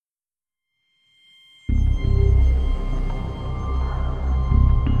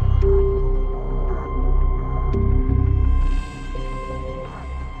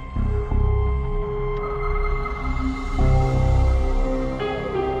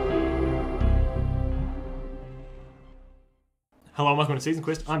Hello, welcome to Season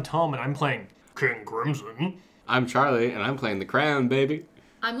Quest. I'm Tom, and I'm playing King Crimson. I'm Charlie, and I'm playing the Crown, baby.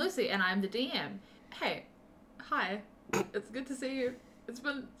 I'm Lucy, and I'm the DM. Hey, hi. It's good to see you. It's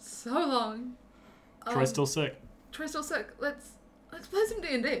been so long. Troy's still sick. Troy's still sick. Let's play some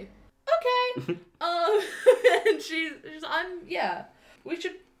D&D. Okay. And yeah. We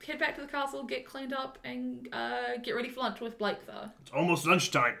should head back to the castle, get cleaned up, and get ready for lunch with Blake, though. It's almost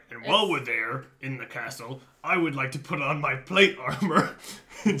lunchtime, and while we're there in the castle, I would like to put on my plate armor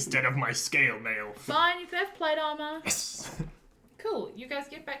instead of my scale mail. Fine, you can have plate armor. Yes. Cool. You guys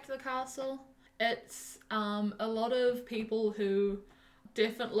get back to the castle. It's a lot of people who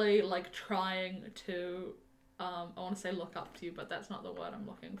definitely like trying to I want to say look up to you, but that's not the word I'm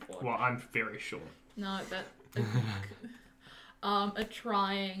looking for. Well, I'm very short. No, that are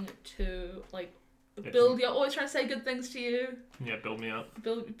trying to like build you up, always trying to say good things to you. Yeah, build me up.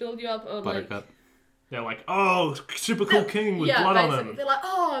 Build you up, or Buttercup. like They're like, oh, super cool king with blood on him. They're like,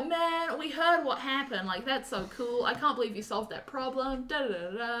 oh man, we heard what happened. Like, that's so cool. I can't believe you solved that problem. Da da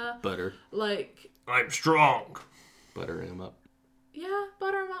da da. Butter. Like, I'm strong. Butter him up. yeah,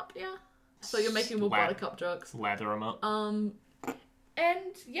 butter him up, yeah. So you're making more buttercup jokes. Lather him up. And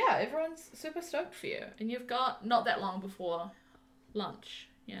yeah, everyone's super stoked for you. And you've got not that long before lunch,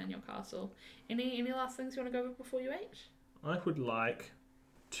 in your castle. Any last things you want to go over before you eat? I would like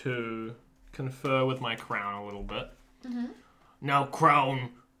to confer with my crown a little bit. Mm-hmm. Now,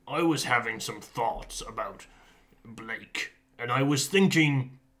 crown, I was having some thoughts about Blake, and I was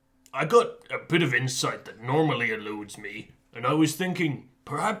thinking, I got a bit of insight that normally eludes me, and I was thinking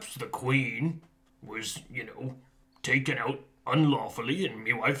perhaps the queen was, taken out unlawfully in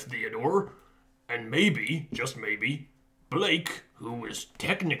me wife Theodore, and maybe, just maybe, Blake, who was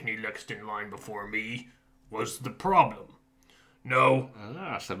technically next in line before me, was the problem. No.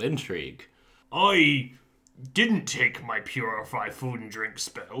 Some intrigue. I didn't take my Purify Food and Drink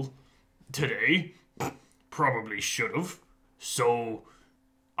spell today. Probably should have. So,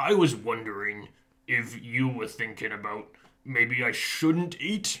 I was wondering if you were thinking about maybe I shouldn't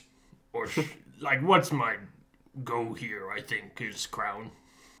eat? Or, what's my go here, I think, is crown.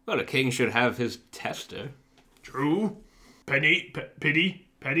 Well, a king should have his tester. True. Petty?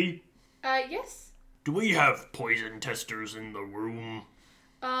 Yes. Do we have poison testers in the room?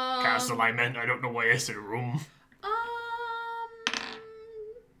 Castle, I meant. I don't know why I said room.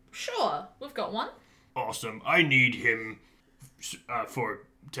 Sure. We've got one. Awesome. I need him for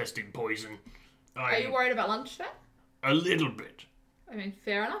testing poison. Are you worried about lunch today? A little bit. I mean,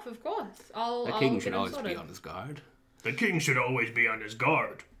 fair enough, of course. A king should always be on his guard. The king should always be on his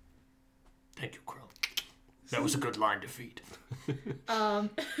guard. Thank you, Crow. That was a good line to feed.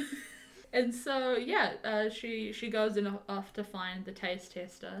 And so, yeah, she goes in off to find the taste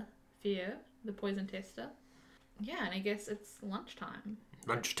tester for you, the poison tester. Yeah, and I guess it's lunchtime.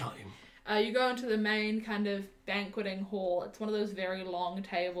 Lunchtime. You go into the main kind of banqueting hall. It's one of those very long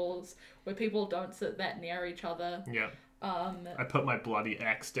tables where people don't sit that near each other. Yeah. I put my bloody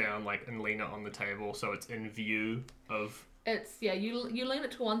axe down, and lean it on the table so it's in view of... It's, yeah, you lean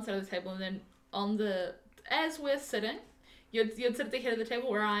it to one side of the table, and then as we're sitting, you'd sit at the head of the table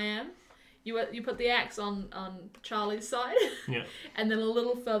where I am. You put the axe on Charlie's side. Yeah. And then a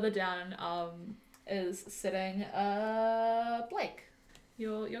little further down is sitting Blake,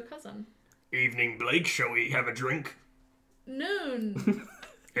 your cousin. Evening, Blake. Shall we have a drink? Noon.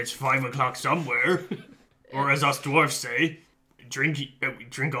 It's 5 o'clock somewhere. Or as us dwarves say, we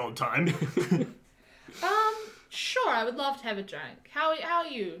drink all the time. Sure, I would love to have a drink. How are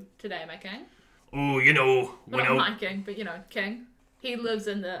you today, my king? Oh, Well, not my king, but king. He lives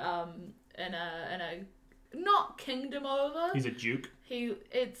in the in a not kingdom over. He's a duke.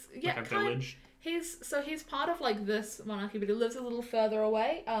 It's like a village. He's part of this monarchy, but he lives a little further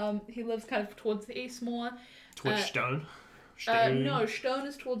away. He lives kind of towards the east more. Towards Stone. No, Stone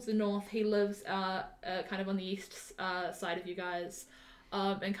is towards the north. He lives kind of on the east side of you guys,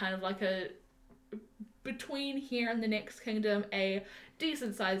 and kind of like between here and the next kingdom, a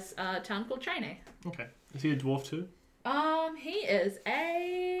decent sized town called Cheney. Okay. Is he a dwarf too? He is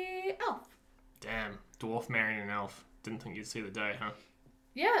a elf. Damn, dwarf marrying an elf. Didn't think you'd see the day, huh?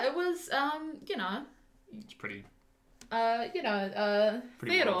 Yeah, it was, It's pretty Theodore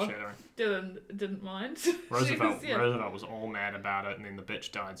world-shattering. didn't mind. Roosevelt was all mad about it, and then the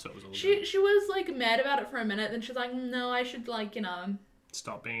bitch died, so it was all good. She was, mad about it for a minute, then she's like, no, I should,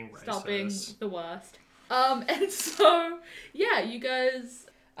 Stop being racist. Stop being the worst. And so, yeah, you guys,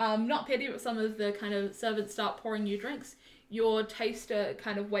 not petty, but some of the kind of servants start pouring you drinks. Your taster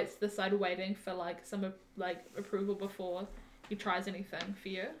kind of waits to the side waiting for, some, approval before he tries anything for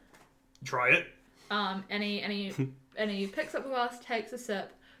you. Try it. And he picks up the glass, takes a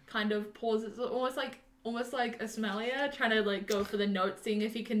sip, kind of pauses, almost like a sommelier, trying to like go for the note, seeing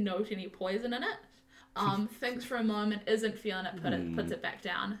if he can note any poison in it. Thinks for a moment, isn't feeling it, puts it back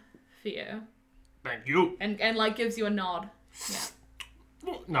down for you. Thank you. And like gives you a nod.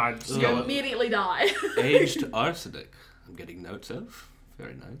 Yeah. No, You immediately die. Aged arsenic. I'm getting notes of.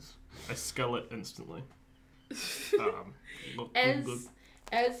 Very nice. I skull it instantly.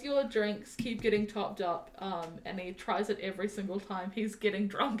 As your drinks keep getting topped up, and he tries it every single time, he's getting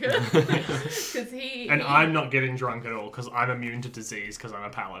drunker. I'm not getting drunk at all because I'm immune to disease because I'm a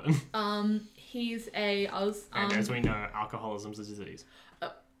paladin. And as we know, alcoholism's a disease.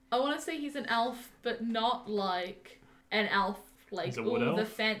 I want to say he's an elf, but not like an elf, like wood elf? The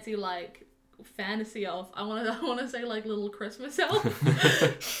fancy like fantasy elf. I want to say like little Christmas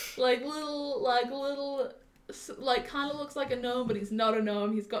elf, like kind of looks like a gnome, but he's not a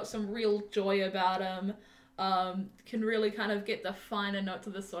gnome. He's got some real joy about him. Can really kind of get the finer notes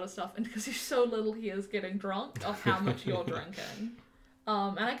of this sort of stuff, and because he's so little, he is getting drunk off how much you're drinking.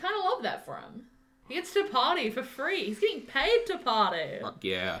 And I kind of love that for him. He gets to party for free. He's getting paid to party. Fuck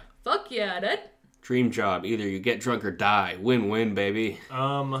yeah. Fuck yeah, dude. Dream job. Either you get drunk or die. Win-win, baby.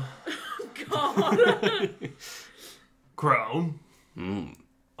 God. Crown.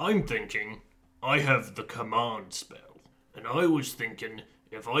 I'm thinking I have the command spell, and I was thinking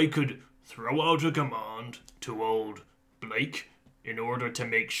if I could throw out a command to old Blake in order to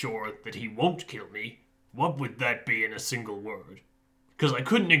make sure that he won't kill me, what would that be in a single word? Because I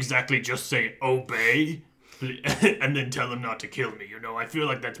couldn't exactly just say obey and then tell him not to kill me, you know? I feel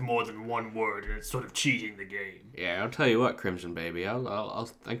like that's more than one word, and it's sort of cheating the game. Yeah, I'll tell you what, Crimson Baby. I'll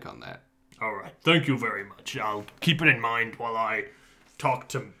think on that. All right, thank you very much. I'll keep it in mind while I talk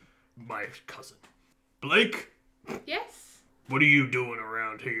to my cousin. Blake? Yes? What are you doing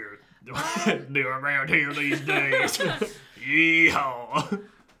around here? Around here these days? Yeehaw!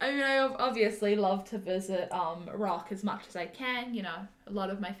 I mean, I obviously love to visit Rock as much as I can. You know, a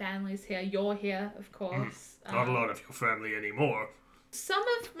lot of my family's here. You're here, of course. Not a lot of your family anymore. Some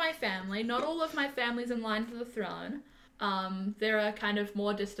of my family, not all of my family's in line for the throne. There are kind of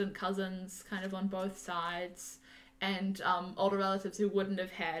more distant cousins kind of on both sides, and older relatives who wouldn't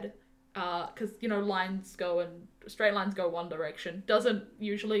have had, because, you know, straight lines go one direction. Doesn't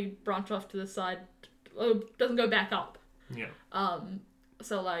usually branch off to the side, doesn't go back up. Yeah.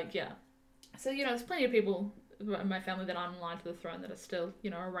 So, like, yeah. So, you know, there's plenty of people in my family that aren't in line to the throne that are still,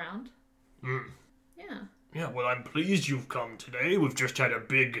 you know, around. Yeah. Yeah, well, I'm pleased you've come today. We've just had a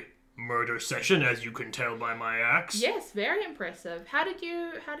big murder session, as you can tell by my axe. Yes, very impressive. How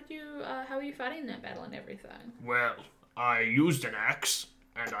were you fighting that battle and everything? Well, I used an axe,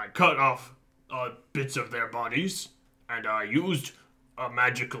 and I cut off bits of their bodies, and I used a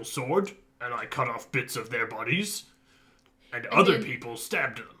magical sword, and I cut off bits of their bodies. And other people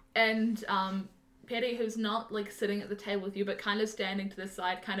stabbed them. And Petty, who's not like sitting at the table with you, but kind of standing to the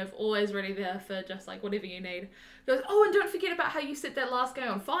side, kind of always ready there for just like whatever you need, goes, "Oh, and don't forget about how you set that last guy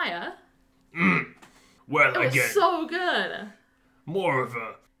on fire." Well, it was so good. More of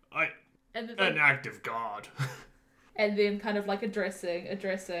an act of God. And then kind of like addressing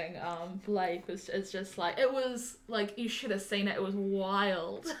Blake is just like, it was like, you should have seen it. It was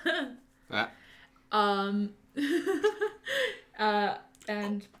wild.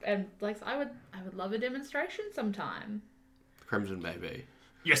 And like, I would love a demonstration sometime. Crimson Baby.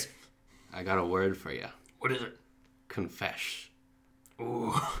 Yes. I got a word for you. What is it? Confess.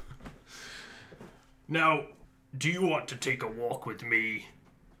 Ooh. Now, do you want to take a walk with me,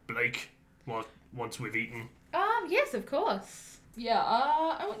 Blake? Well, once we've eaten. Yes, of course. Yeah.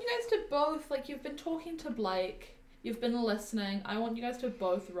 I want you guys to both, like, you've been talking to Blake, you've been listening. I want you guys to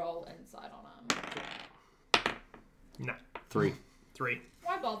both roll insight on him. No. 3.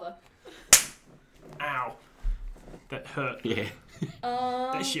 Why bother? Ow. That hurt. Yeah.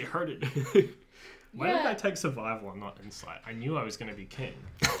 That shit hurted. Why did I take survival and not insight? I knew I was going to be king.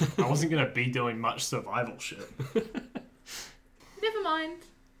 I wasn't going to be doing much survival shit. Never mind.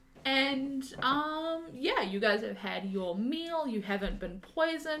 And, yeah, you guys have had your meal. You haven't been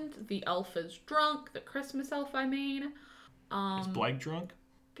poisoned. The elf is drunk. The Christmas elf, I mean. Is Blake drunk?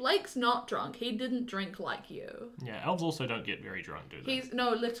 Blake's not drunk. He didn't drink like you. Yeah, elves also don't get very drunk, do they? He's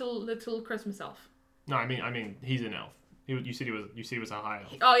little Christmas elf. No, I mean he's an elf. You said he was a high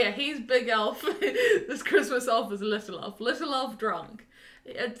elf. Oh yeah, he's big elf. This Christmas elf is little elf. Little elf drunk.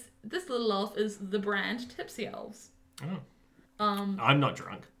 This little elf is the brand Tipsy Elves. Oh. I'm not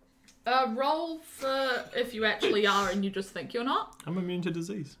drunk. Roll for if you actually are and you just think you're not. I'm immune to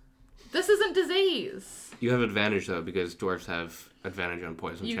disease. This isn't disease. You have advantage, though, because dwarves have advantage on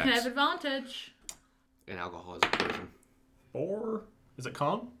poison checks. You can have advantage. And alcohol is a poison. 4. Is it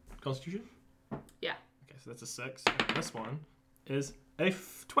Constitution? Yeah. Okay, so that's a 6. And this one is a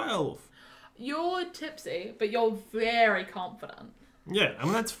 12. You're tipsy, but you're very confident. Yeah, I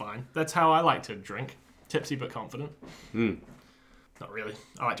mean, that's fine. That's how I like to drink. Tipsy but confident. Hmm. Not really.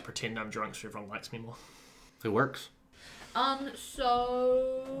 I like to pretend I'm drunk so everyone likes me more. It works.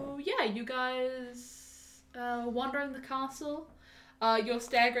 So yeah, you guys wandering the castle. You're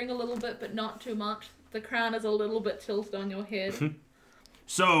staggering a little bit, but not too much. The crown is a little bit tilted on your head.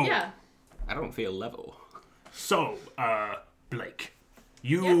 So, Yeah. I don't feel level. so, Blake,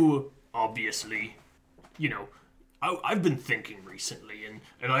 you obviously, you know, I've been thinking recently, and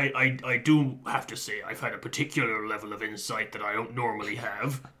I do have to say I've had a particular level of insight that I don't normally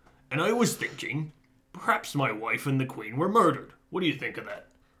have, and I was thinking perhaps my wife and the queen were murdered. What do you think of that?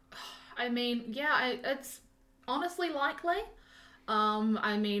 I mean, yeah, it's honestly likely.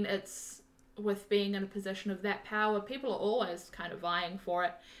 I mean, it's with being in a position of that power, people are always kind of vying for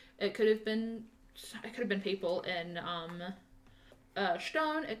it. It could have been people in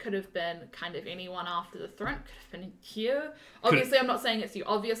Stone. It could have been kind of anyone after the throne. It could have been you. Obviously, I'm not saying it's you.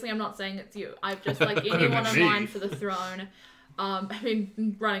 I've just like anyone in me. line for the throne. I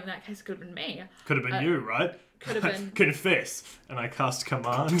mean, running that case could have been me. Could have been you, right? Could have been. Confess. And I cast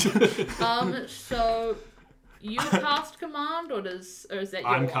command. So you cast command, or is that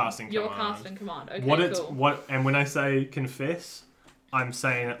I'm your casting You're command. casting command. Okay, cool. And when I say confess, I'm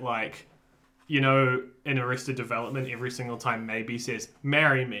saying it like, you know, in Arrested Development, every single time Maybe says,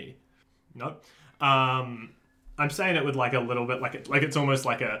 marry me. No. I'm saying it with like a little bit, like it's almost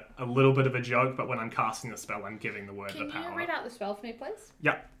like a little bit of a joke, but when I'm casting the spell, I'm giving the word Can the power. you read out the spell for me, please?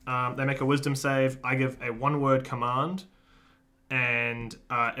 Yeah. They make a wisdom save. I give a one-word command, and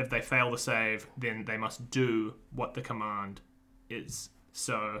if they fail the save, then they must do what the command is.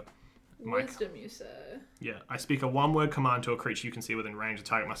 So, Wisdom, you say. yeah, I speak a one-word command to a creature you can see within range. The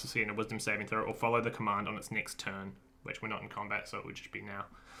target must succeed in a wisdom saving throw or follow the command on its next turn, which we're not in combat, so it would just be now.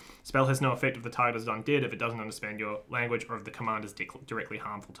 Spell has no effect if the target is undead, if it doesn't understand your language, or if the command is directly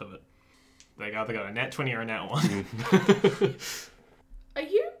harmful to it. They either got a nat 20 or a nat 1. Are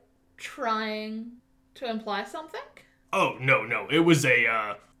you trying to imply something? Oh, no. It was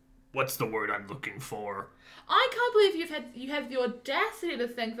a, what's the word I'm looking for? I can't believe you have the audacity to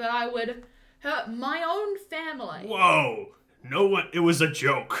think that I would hurt my own family. Whoa. No one, it was a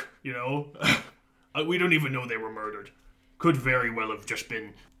joke, you know? We don't even know they were murdered. Could very well have just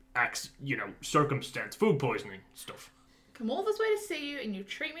been circumstance, food poisoning stuff. Come all this way to see you, and you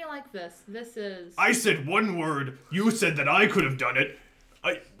treat me like this. This is... I said one word. You said that I could have done it.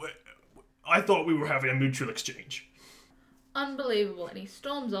 I thought we were having a mutual exchange. unbelievable. And he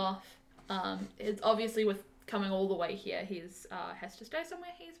storms off. It's obviously with coming all the way here, he's has to stay somewhere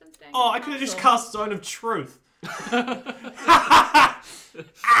he's been staying. Oh, I could have just cast Zone of Truth. You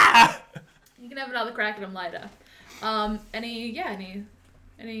can have another crack at him later. And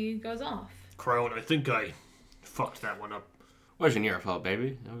he goes off. Crone, I think I fucked that one up. Wasn't your fault,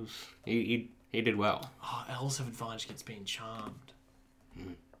 baby. It was he did well. Oh, elves have advantage against being charmed.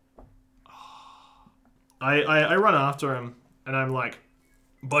 I run after him, and I'm like,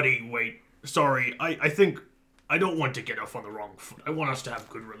 Buddy, wait. Sorry, I think I don't want to get off on the wrong foot. I want us to have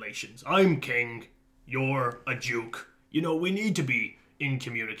good relations. I'm king. You're a duke. You know, we need to be in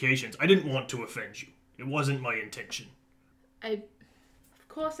communications. I didn't want to offend you. It wasn't my intention. Of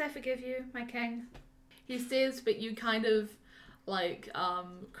course I forgive you, my king. He says, but you kind of, like,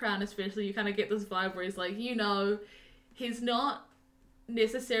 Crown especially, you kind of get this vibe where he's like, you know, he's not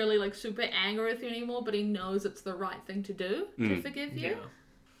necessarily, like, super angry with you anymore, but he knows it's the right thing to do to forgive you.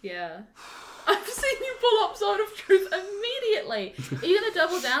 Yeah. I've seen you pull up Zone of Truth immediately. Are you gonna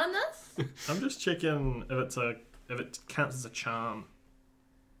double down on this? I'm just checking if it counts as a charm.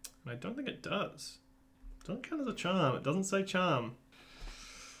 And I don't think it does. It doesn't count as a charm. It doesn't say charm.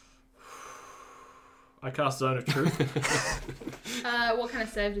 I cast Zone of Truth. What kind of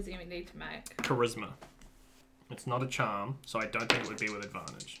save does he need to make? Charisma. It's not a charm, so I don't think it would be with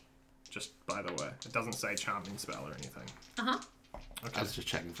advantage. Just by the way. It doesn't say charming spell or anything. Uh-huh. Okay. I was just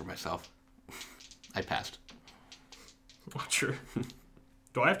checking for myself. I passed. Oh, true.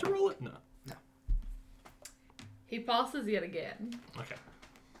 Do I have to roll it? No. He passes yet again. Okay.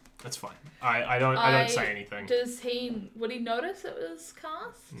 That's fine. I don't say anything. Would he notice it was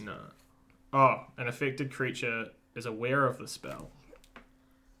cast? No. Oh, an affected creature is aware of the spell.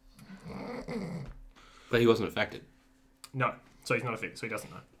 But he wasn't affected. No. So he's not affected, so he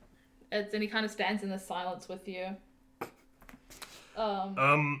doesn't know. And he kind of stands in the silence with you.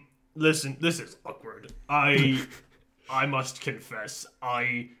 Listen, this is awkward. I must confess,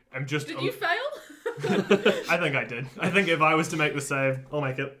 I am just... Did you fail? I think I did. I think if I was to make the save, I'll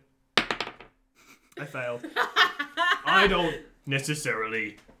make it. I failed. I don't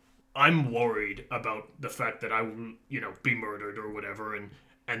necessarily. I'm worried about the fact that I will, be murdered or whatever,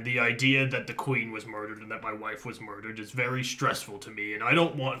 and the idea that the queen was murdered and that my wife was murdered is very stressful to me, and I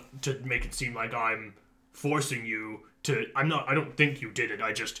don't want to make it seem like I'm forcing you to. I don't think you did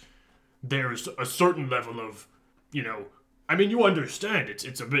it. There's a certain level of, I mean, you understand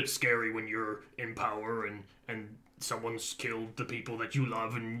it's a bit scary when you're in power and someone's killed the people that you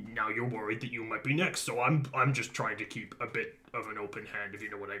love, and now you're worried that you might be next. So I'm just trying to keep a bit of an open hand, if you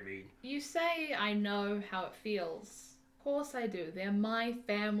know what I mean. You say I know how it feels. Of course I do. They're my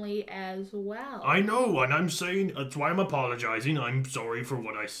family as well. I know, and I'm saying that's why I'm apologizing. I'm sorry for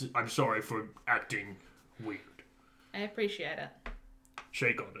I'm sorry for acting weird. I appreciate it.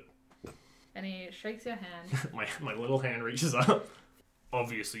 Shake on it. And he shakes your hand. My little hand reaches up.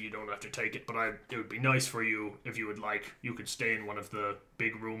 Obviously, you don't have to take it, but it would be nice for you if you would like. You could stay in one of the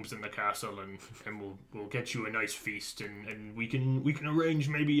big rooms in the castle, and we'll get you a nice feast, and we can arrange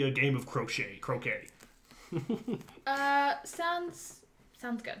maybe a game of croquet. Sounds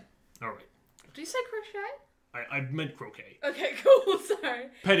good. All right. Did you say crochet? I meant croquet. Okay, cool. Sorry.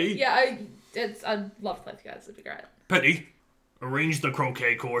 Petty. Yeah, I'd love to play with you guys. It'd be great. Petty, arrange the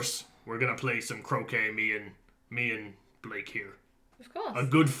croquet course. We're gonna play some croquet. Me and Blake here. Of course. A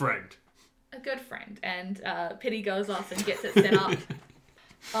good friend. A good friend. And Pity goes off and gets it set up.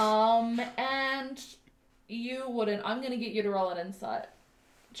 And you wouldn't. I'm gonna get you to roll an insight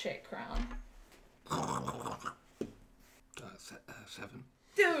check, Crown. 7.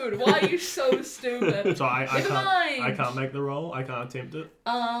 Dude, why are you so stupid? So I Never mind. I can't make the roll. I can't attempt it.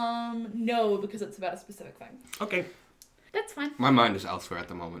 No, because it's about a specific thing. Okay. That's fine. My mind is elsewhere at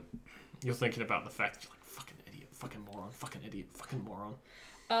the moment. You're thinking about the fact you're like fucking idiot, fucking moron, fucking idiot, fucking moron.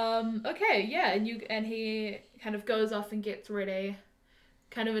 Okay, yeah, and he kind of goes off and gets ready,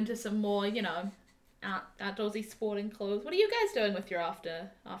 kind of into some more, outdoorsy sporting clothes. What are you guys doing with your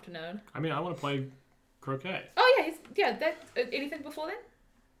afternoon? I mean, I want to play croquet. Oh yeah, that anything before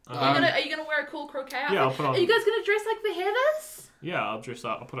then? Are you gonna wear a cool croquet outfit? Yeah, I'll put on. Are you guys gonna dress like the Heathers? Yeah, I'll dress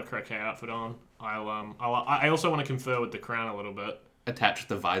up. I'll put a croquet outfit on. I also want to confer with the crown a little bit. Attach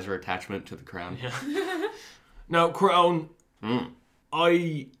the visor attachment to the crown. Yeah. Now, Crown,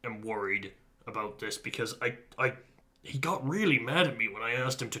 I am worried about this because he got really mad at me when I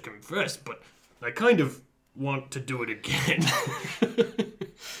asked him to confess, but I kind of want to do it again.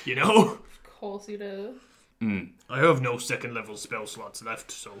 Of course you do. I have no second level spell slots left,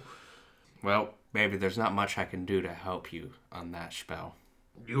 so Well, maybe there's not much I can do to help you on that spell.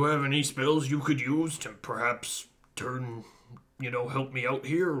 do you have any spells you could use to perhaps help me out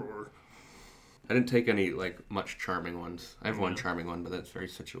here, or? I didn't take any, much charming ones. I have one charming one, but that's very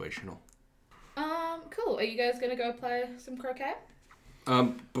situational. Cool. Are you guys gonna go play some croquet?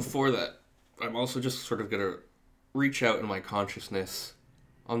 Before that, I'm also just sort of gonna reach out in my consciousness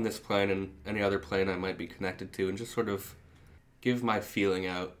on this plane and any other plane I might be connected to and just sort of give my feeling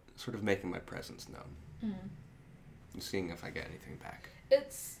out, sort of making my presence known. And seeing if I get anything back.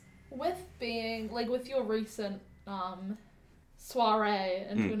 It's with being, with your recent, soiree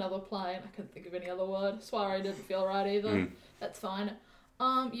into another plane. I couldn't think of any other word. Soiree didn't feel right either. That's fine.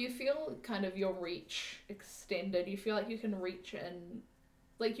 You feel kind of your reach extended. You feel like you can reach and,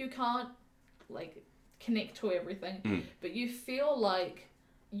 you can't, connect to everything. But you feel like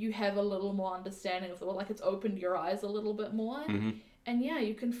you have a little more understanding of the world. It's opened your eyes a little bit more. And yeah,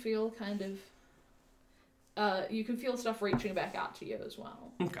 you can feel kind of, you can feel stuff reaching back out to you as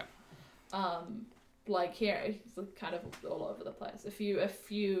well. Okay. Here, it's kind of all over the place. A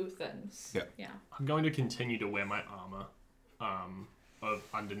few things. Yeah. I'm going to continue to wear my armor,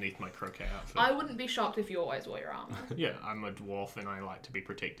 underneath my croquet outfit. I wouldn't be shocked if you always wore your armor. Yeah, I'm a dwarf and I like to be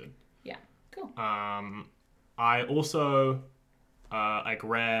protected. Yeah. Cool. I also, I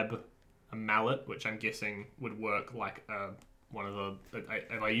grab a mallet, which I'm guessing would work like one of the.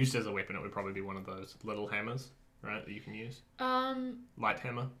 If I used it as a weapon, it would probably be one of those little hammers, right? That you can use. Light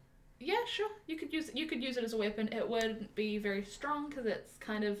hammer. Yeah, sure. You could use it as a weapon. It wouldn't be very strong because it's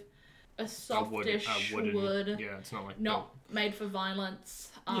kind of a softish wood. Yeah, it's not like not made for violence.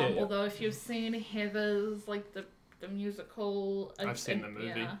 Yeah. Although if you've seen Heathers, the musical, I've seen the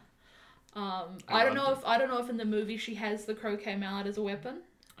movie. Yeah. I don't know if in the movie she has the croquet mallet as a weapon.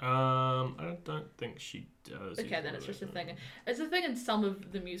 I don't think she does. Okay, then it's just a thing. It's a thing in some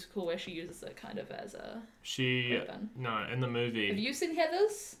of the musical where she uses it kind of as a weapon. No, in the movie. Have you seen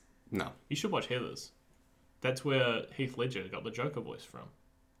Heathers? No. You should watch Heathers. That's where Heath Ledger got the Joker voice from.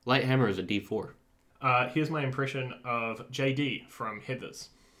 Light hammer is a D4. Here's my impression of JD from Heathers.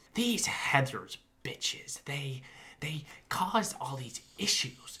 These Heathers bitches. They caused all these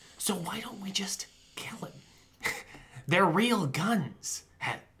issues. So why don't we just kill them? They're real guns.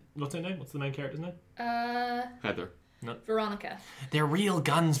 What's her name? What's the main character's name? Heather. Veronica. They're real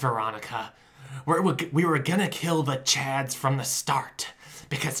guns, Veronica. We were gonna kill the Chads from the start.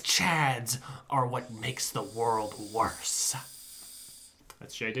 Because Chads are what makes the world worse.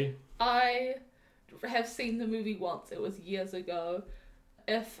 That's JD. I have seen the movie once. It was years ago.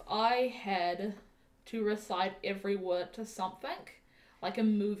 If I had to recite every word to something, like a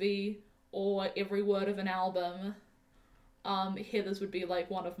movie or every word of an album, Heather's would be like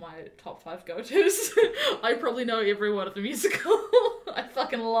one of my top 5 go-tos. I probably know every word of the musical. I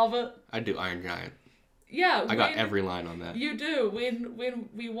fucking love it. I do Iron Giant. Yeah, I got every line on that. You do. When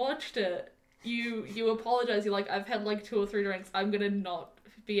we watched it, you apologize. You're like, I've had like 2 or 3 drinks. I'm gonna not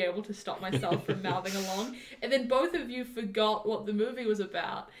be able to stop myself from mouthing along. And then both of you forgot what the movie was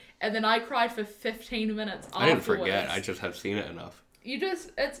about. And then I cried for 15 minutes afterwards. I didn't forget. I just have seen it enough.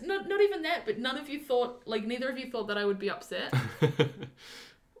 It's not even that, but none of you thought, like, neither of you thought that I would be upset. What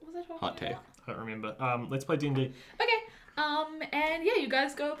was I talking Hot take. about? I don't remember. Let's play D&D. Okay. And yeah, you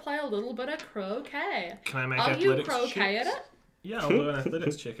guys go play a little bit of croquet. Can I make Are you athletics croquet at checks? it? Yeah, I'll do an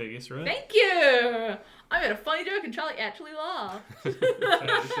athletics check, I guess, right? Thank you! I made a funny joke and Charlie actually laughed.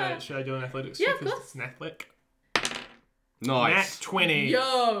 Should I do an athletics Yeah, check? of 'Cause course. It's an athletic. Nice. Nat 20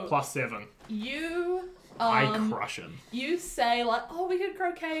 Yo! plus 7. You, I crush him. you say like, oh, we could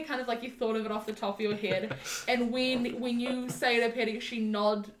croquet, kind of like you thought of it off the top of your head. And when you say to Petty, she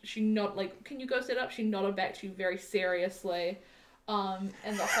nod like, can you go set up? She nodded back to you very seriously. And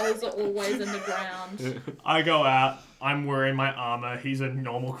the holes are always in the ground. I go out. I'm wearing my armor. He's in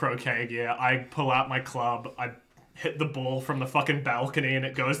normal croquet gear. I pull out my club. I hit the ball from the fucking balcony, and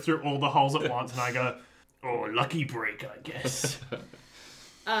it goes through all the holes at once. And I go, oh, lucky break, I guess.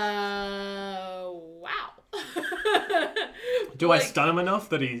 Wow. Do I stun him enough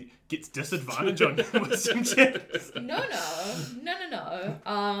that he gets disadvantage on wisdom checks? No.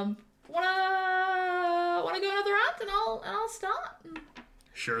 Wanna go another round and I'll start.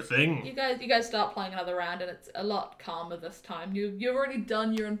 Sure thing. You guys start playing another round and it's a lot calmer this time. You've already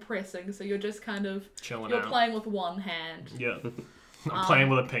done your impressing, so you're just kind of Chilling you're out. playing with one hand. Yeah. I'm playing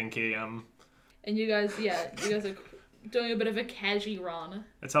with a pinky. And you guys are doing a bit of a cashy run.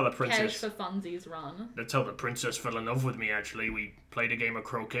 That's how the Cash princess. for funsies run. That's how the princess fell in love with me, actually. We played a game of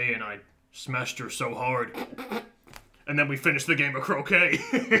croquet and I smashed her so hard. And then we finished the game of croquet.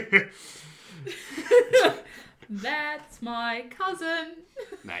 That's my cousin.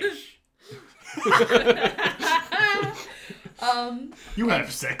 Nice. You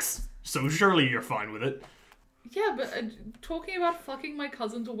have sex, so surely you're fine with it. Yeah, but talking about fucking my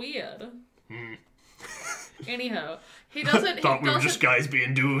cousin's weird. Anyhow, he doesn't. Thought we were just guys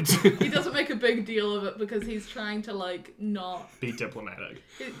being dudes. He doesn't make a big deal of it because he's trying to like not. Be diplomatic.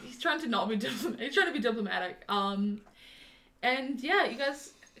 He's trying to not be diplomatic. He's trying to be diplomatic. And yeah, you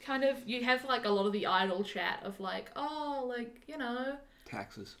guys you have like a lot of the idle chat of like, oh, like, you know,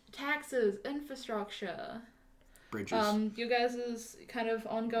 Taxes. infrastructure. Bridges. You guys' kind of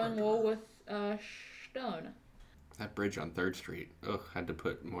ongoing war with Stone. That bridge on 3rd Street. Ugh, had to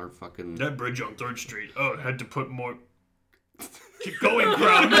put more fucking... That bridge on 3rd Street. Oh, I had to put more... Keep going,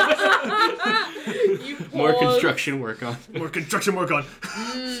 Crown. You More pause. construction work on. More construction work on.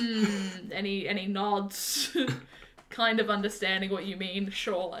 Any nods, kind of understanding what you mean,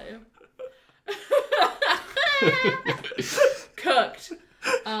 surely. Cooked.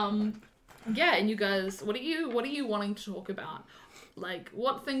 Yeah, and you guys, what are you wanting to talk about? Like,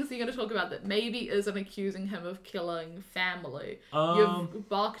 what things are you going to talk about that maybe isn't accusing him of killing family? You've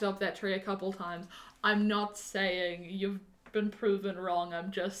barked up that tree a couple times. I'm not saying you've been proven wrong.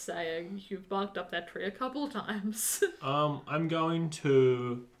 I'm just saying you've barked up that tree a couple times. I'm going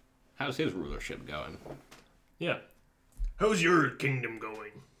to... How's his rulership going? Yeah. How's your kingdom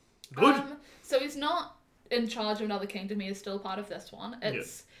going? Good? So he's not in charge of another kingdom. He is still part of this one.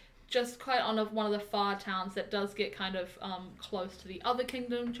 It's just quite on one of the far towns that does get kind of close to the other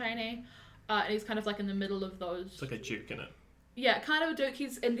kingdom, Cheney. And he's kind of like in the middle of those. It's like a duke in it. Yeah, kind of a duke.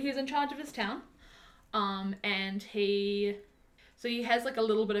 He's in charge of his town. And he has like a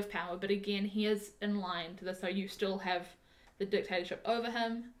little bit of power, but again, he is in line to this, so you still have the dictatorship over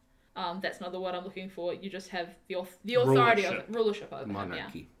him. That's not the word I'm looking for. You just have the authority of rulership over him.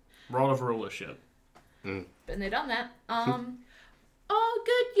 Monarchy. Role of rulership. Been there, done that. Oh,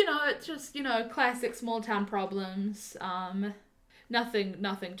 good. You know, it's just, you know, classic small town problems.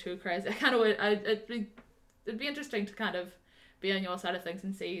 Nothing too crazy. I kind of would. It'd be interesting to kind of be on your side of things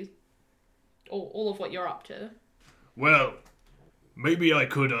and see all of what you're up to. Well, maybe I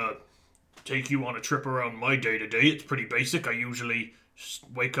could take you on a trip around my day-to-day. It's pretty basic. I usually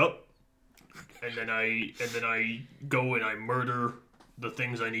wake up, and then I go and I murder the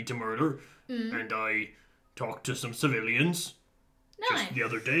things I need to murder, and I talk to some civilians. Nice. Just the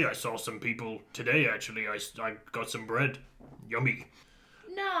other day, I saw some people. Today, actually, I got some bread. Yummy.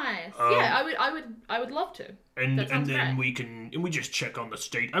 Nice. Yeah, I would love to. And That sounds then great. we just check on the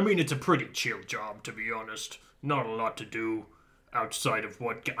state. I mean, it's a pretty chill job, to be honest. Not a lot to do outside of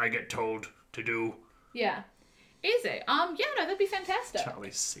what I get told to do. Yeah. Easy. Yeah, no, that'd be fantastic.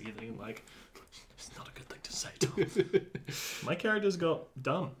 Charlie's seething like, it's not a good thing to say, Tom. My character's got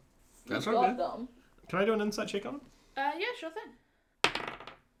dumb. That's Love all good. them. Can I do an insight check on him? Yeah, sure thing.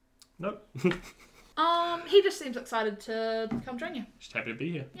 Nope. He just seems excited to come join you. Just happy to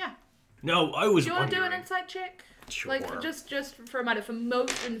be here. Yeah. No, I was Do you want to do wondering. an insight check? Sure. Like, just for a minute, for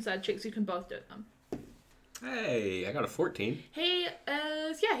most inside checks, you can both do them. Hey, I got a 14. He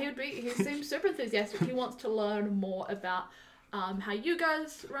seems super enthusiastic. He wants to learn more about how you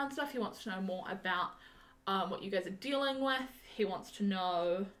guys run stuff. He wants to know more about what you guys are dealing with. He wants to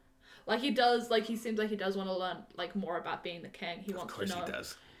know, he seems like he does want to learn, like, more about being the king. He wants Of course to know. he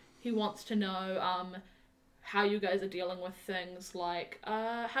does. He wants to know how you guys are dealing with things like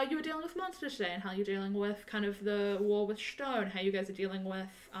how you were dealing with monsters today, and how you're dealing with kind of the war with Stone, how you guys are dealing with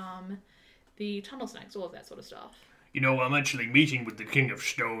the tunnel snakes, all of that sort of stuff. You know, I'm actually meeting with the King of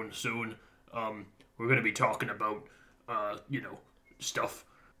Stone soon. We're going to be talking about, stuff.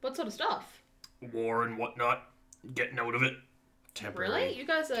 What sort of stuff? War and whatnot. Getting out of it. Temporary. Really? You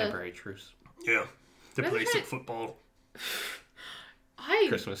guys are... Temporary truce. Yeah. To That's play some right. football.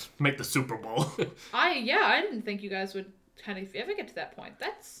 Christmas. Make the Super Bowl. I didn't think you guys would kind of ever get to that point.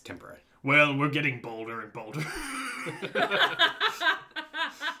 That's... Temporary. Well, we're getting bolder and bolder.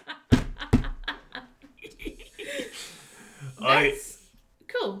 That's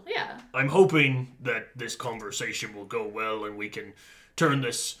cool, yeah. I'm hoping that this conversation will go well and we can turn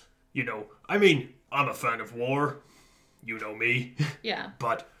this, I mean, I'm a fan of war. You know me. Yeah.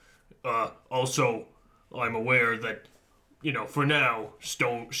 But also, I'm aware that, for now,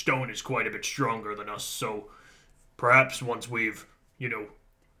 Stone is quite a bit stronger than us. So perhaps once we've,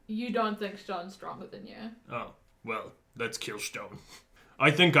 You don't think Stone's stronger than you? oh, well, let's kill Stone. I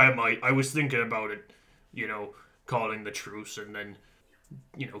think I might. I was thinking about it, calling the truce and then,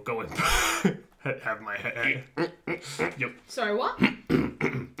 going have my head. Yep. Sorry, what?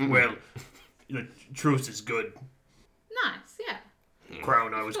 Well, the truce is good. Nice, yeah.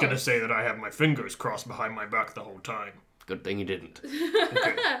 Crown, I was gonna say that I have my fingers crossed behind my back the whole time. Good thing you didn't.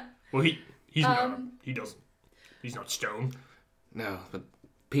 Okay. Well, he's not. He doesn't. He's not Stone. No, but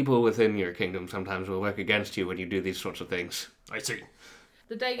people within your kingdom sometimes will work against you when you do these sorts of things. I see.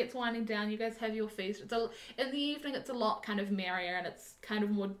 The day gets winding down, you guys have your feast. In the evening, it's a lot kind of merrier, and it's kind of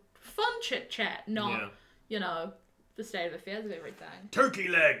more fun chit-chat, not, the state of affairs of everything. Turkey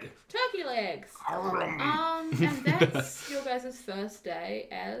leg. Turkey legs! And that's your guys' first day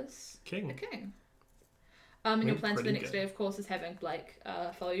as the King. king. And your plans for the pretty next good. day, of course, is having Blake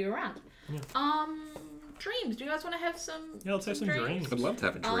follow you around. Dreams. Do you guys want to have some? Yeah, let's have some dreams. I'd love to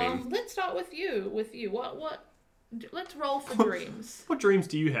have a dream. Let's start with you. What? Let's roll for dreams. What dreams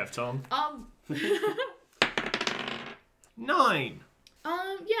do you have, Tom? 9.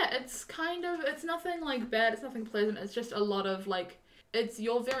 Yeah, it's nothing like bad, it's nothing pleasant, it's just a lot of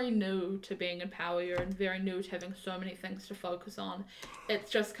you're very new to being in power, you're very new to having so many things to focus on. It's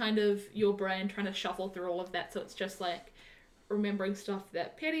just kind of your brain trying to shuffle through all of that, so it's just remembering stuff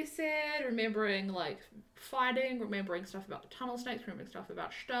that Petty said, remembering fighting, remembering stuff about the tunnel snakes, remembering stuff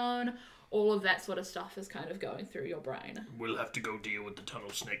about Stone, all of that sort of stuff is kind of going through your brain. We'll have to go deal with the tunnel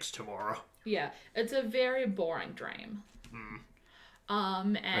snakes tomorrow. Yeah, it's a very boring dream.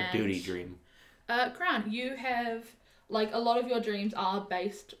 And A duty dream. Crown, you have a lot of your dreams are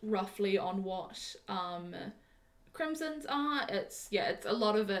based roughly on what Crimson's are. It's a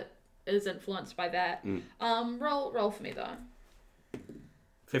lot of it is influenced by that. Roll for me though.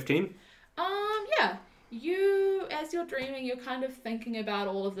 15? Yeah. You, as you're dreaming, you're kind of thinking about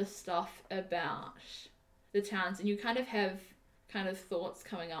all of this stuff about the towns, and you kind of have thoughts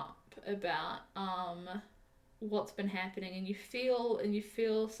coming up about what's been happening, and you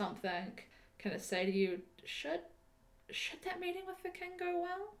feel something kind of say to you, should that meeting with the king go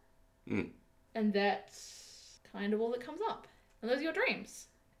well? And that's kind of all that comes up. And those are your dreams.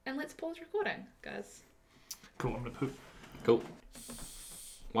 And let's pause recording, guys. Cool, I'm gonna poop. Cool.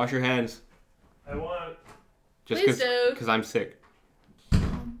 Wash your hands. I want. Just Please do. because I'm sick.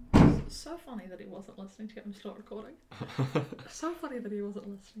 So funny that he wasn't listening to you. I'm still recording. So funny that he wasn't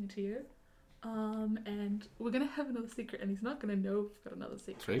listening to you. And we're gonna have another secret, and he's not gonna know we've got another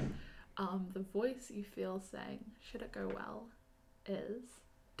secret. Sweet. The voice you feel saying, should it go well, is...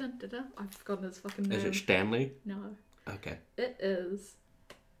 Dun, dun, dun. I've forgotten his fucking name. Is it Stanley? No. Okay. It is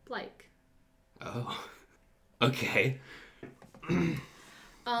Blake. Oh. Okay.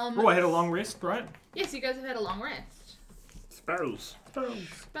 Oh, I had a long rest, right? Yes, you guys have had a long rest. Spells.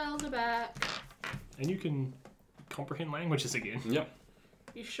 Spells are back. And you can comprehend languages again. Yep.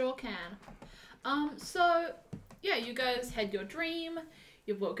 You sure can. So, yeah, you guys had your dream.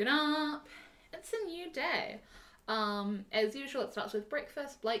 You've woken up. It's a new day. As usual, it starts with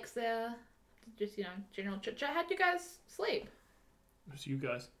breakfast. Blake's there. Just, general chit-chat. How'd you guys sleep? It's you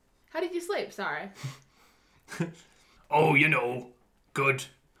guys. How did you sleep? Sorry. Oh, good.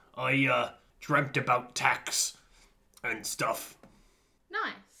 I dreamt about tax and stuff.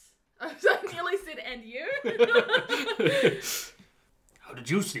 Nice. I nearly said, and you? How did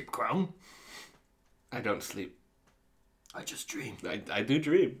you sleep, Crown? I don't sleep. I just dream. I do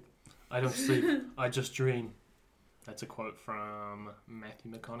dream. I don't sleep. I just dream. That's a quote from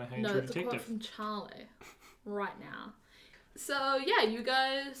Matthew McConaughey in No, True it's a quote Detective. from Charlie. Right now. So, yeah, you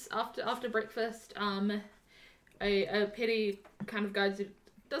guys, after breakfast, a petty kind of guy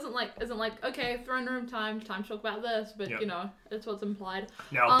isn't like, okay, throne room time to talk about this, but, Yep. It's what's implied.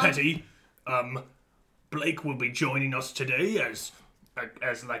 Now, Petty, Blake will be joining us today as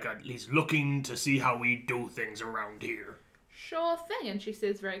he's looking to see how we do things around here. Sure thing. And she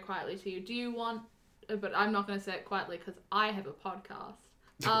says very quietly to you, do you want, but I'm not going to say it quietly because I have a podcast.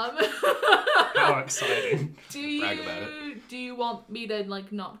 How exciting. Brag about it. Do you want me to,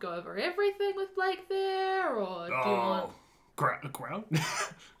 not go over everything with Blake there, or do you want... Crown?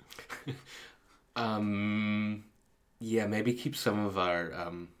 Yeah, maybe keep some of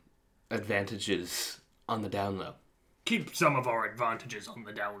our advantages on the down low. Keep some of our advantages on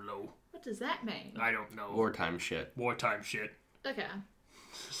the down low. What does that mean? I don't know. Wartime shit. Wartime shit. Okay.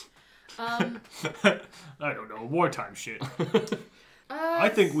 I don't know. Wartime shit. I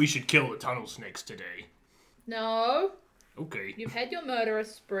think we should kill the tunnel snakes today. No. Okay. You've had your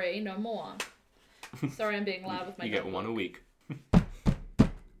murderous spree, no more. Sorry, I'm being loud with my You get dog. one a week.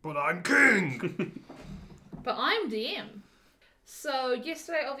 But I'm king! But I'm DM. So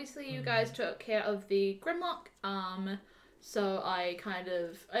yesterday, obviously, you guys took care of the Grimlock. So I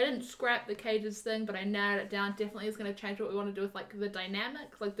didn't scrap the cages thing, but I narrowed it down. Definitely is going to change what we want to do with, the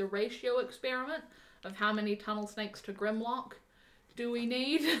dynamic, the ratio experiment of how many tunnel snakes to Grimlock do we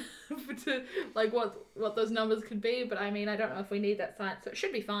need to, what those numbers could be. But, I don't know if we need that science, so it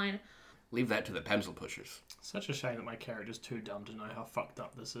should be fine. Leave that to the pencil pushers. Such a shame that my character's too dumb to know how fucked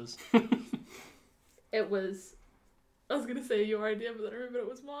up this is. It was... I was going to say your idea, but then I remembered it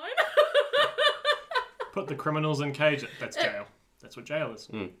was mine. Put the criminals in cages. That's jail. That's what jail is.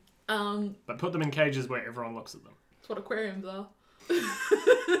 But put them in cages where everyone looks at them. That's what aquariums are.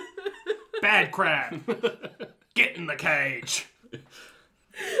 Bad crab! Get in the cage! The best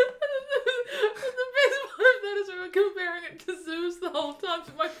part of that is we were comparing it to zoos the whole time,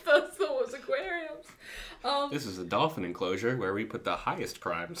 so my first thought was aquariums. This is a dolphin enclosure where we put the highest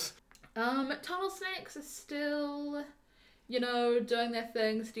crimes. Tunnel snakes are still, doing their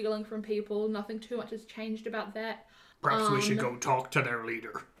thing, stealing from people. Nothing too much has changed about that. Perhaps we should go talk to their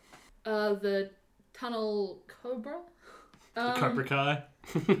leader. The tunnel cobra. The Cobra Kai.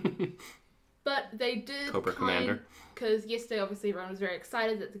 But they did Cobra Commander. Because yesterday, obviously, everyone was very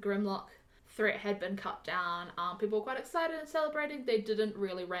excited that the Grimlock threat had been cut down. People were quite excited and celebrating. They didn't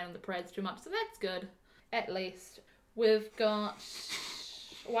really rain on the parades too much, so that's good. At least. We've got...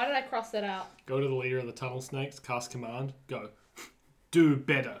 Why did I cross that out? Go to the leader of the tunnel snakes, cast command, go. Do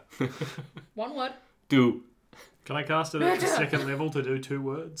better. One word. Do. Can I cast it at the second level to do 2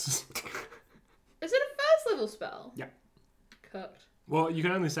 words? Is it a first level spell? Yeah. Cooked. Well, you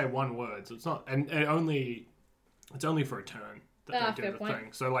can only say 1 word, so it's not... And it's only for a turn that they fair do the point.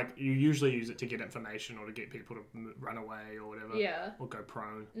 thing. So, you usually use it to get information or to get people to run away or whatever. Yeah. Or go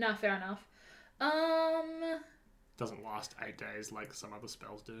prone. No, fair enough. Doesn't last 8 days like some other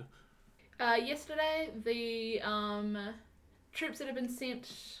spells do. Yesterday, the troops that had been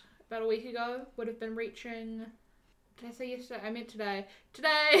sent about a week ago would have been reaching... Did I say yesterday? I meant today.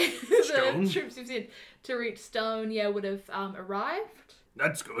 Today, Stone? the troops you've sent to reach Stone, would have arrived.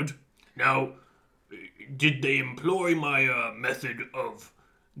 That's good. Now, did they employ my method of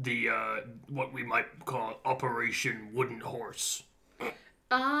the what we might call Operation Wooden Horse?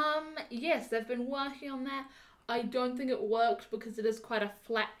 Yes, they've been working on that. I don't think it worked because it is quite a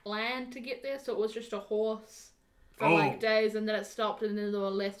flat land to get there, so it was just a horse for days, and then it stopped, and then there were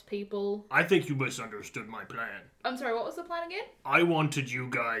less people. I think you misunderstood my plan. I'm sorry, what was the plan again? I wanted you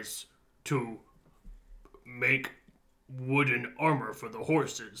guys to make wooden armor for the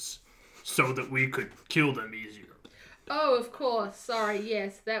horses. so that we could kill them easier. Oh, of course. Sorry.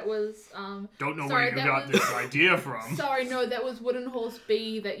 Yes, that was Don't know sorry, where you that got was- this idea from. Sorry, no, that was Wooden Horse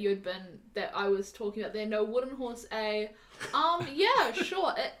B that I was talking about there. No, Wooden Horse A. Yeah,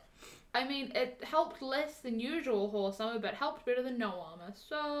 sure. It helped less than usual horse armor, but helped better than no armor.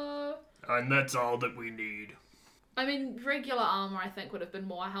 So, And that's all that we need. I mean, regular armor I think would have been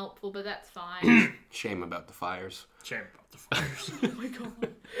more helpful, but that's fine. Shame about the fires. Shame about the fires. Oh my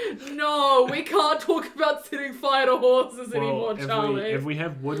god. No, we can't talk about setting fire to horses anymore, Charlie. if we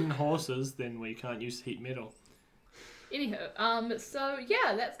have wooden horses, then we can't use heat metal. Anywho, so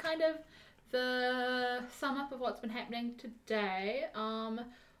yeah, that's kind of the sum up of what's been happening today.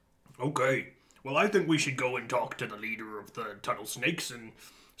 Okay. Well, I think we should go and talk to the leader of the Tunnel Snakes and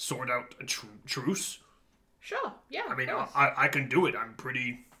sort out a truce. Sure, yeah. I mean, of course. I can do it. I'm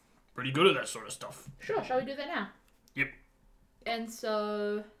pretty good at that sort of stuff. Sure, shall we do that now? Yep. And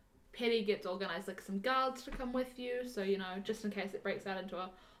so Petty gets organized like some guards to come with you, so you know, just in case it breaks out into a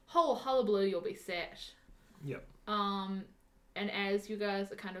whole hullabaloo, you'll be set. Yep. And as you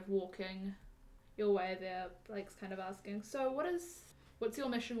guys are kind of walking your way there, Blake's kind of asking, so what's your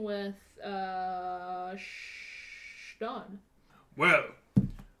mission with Stone? Well,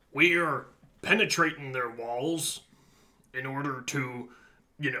 we're penetrating their walls in order to,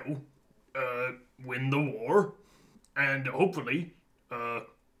 win the war and hopefully,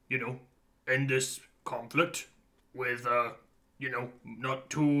 end this conflict with, not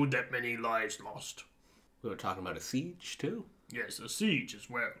too that many lives lost. We were talking about a siege too. Yes, a siege as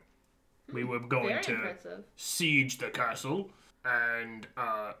well. We were going Very to impressive. siege the castle and,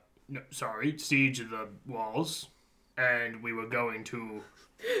 siege the walls, and we were going to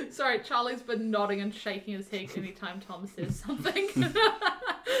Sorry, Charlie's been nodding and shaking his head anytime Tom says something.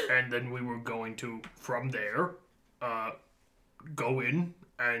 and then we were going to, from there, go in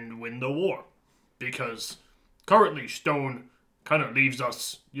and win the war. Because currently Stone kind of leaves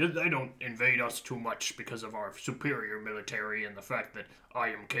us, they don't invade us too much because of our superior military and the fact that I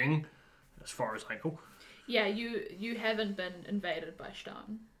am king, as far as I know. Yeah, you haven't been invaded by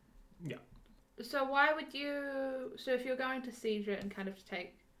Stone. Yeah. So why would you... So if you're going to siege it and kind of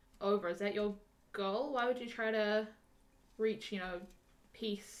take over, is that your goal? Why would you try to reach,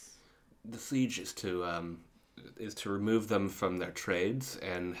 peace? The siege is to remove them from their trades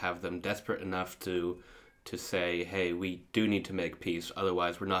and have them desperate enough to say, hey, we do need to make peace,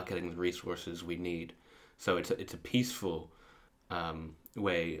 otherwise we're not getting the resources we need. So it's a peaceful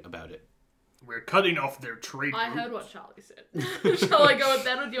way about it. We're cutting off their trade I routes. heard what Charlie said. Shall I go with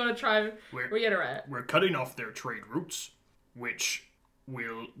that, or do you want to try reiterate? We're cutting off their trade routes, which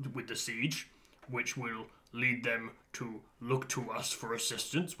will, with the siege, which will lead them to look to us for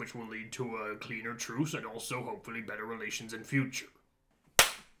assistance, which will lead to a cleaner truce and also hopefully better relations in future.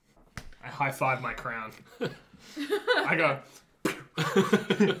 I high five my crown. I go.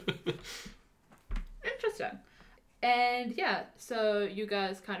 Interesting. And yeah, so you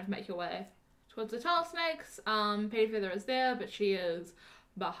guys kind of make your way towards the Tunnel Snakes. Petty Feather is there, but she is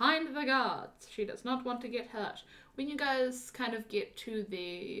behind the guards. She does not want to get hurt. When you guys kind of get to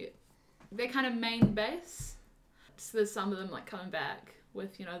their kind of main base, so there's some of them like coming back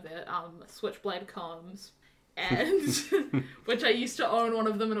with, their switchblade combs. And which I used to own one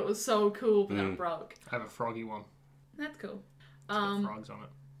of them and it was so cool, but then it broke. I have a froggy one. That's cool. It's got frogs on it.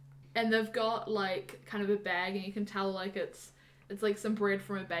 And they've got like kind of a bag and you can tell like it's like some bread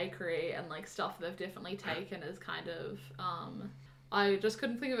from a bakery and like stuff they've definitely taken as kind of I just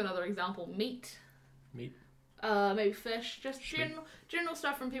couldn't think of another example. Meat. Maybe fish, just general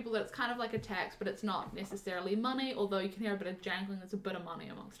stuff from people that it's kind of like a tax, but it's not necessarily money, although you can hear a bit of jangling, there's a bit of money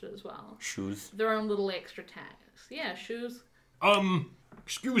amongst it as well. Shoes. Their own little extra tax. Yeah, shoes.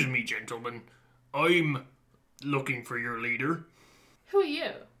 Excuse me, gentlemen. I'm looking for your leader. Who are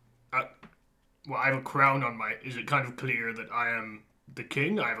you? Well, I have a crown on my... Is it kind of clear that I am the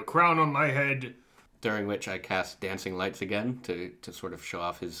king? I have a crown on my head. During which I cast dancing lights again to sort of show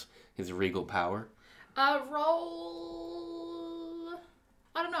off his regal power. Roll...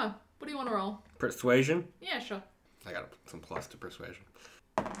 I don't know. What do you want to roll? Persuasion? Yeah, sure. I got some plus to persuasion.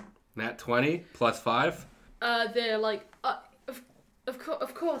 Nat 20 plus 5. They're like, of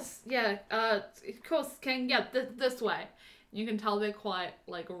course, yeah, of course, King, yeah, this way. You can tell they're quite,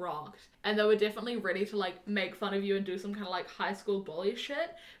 like, rocked. And they were definitely ready to, like, make fun of you and do some kind of, like, high school bully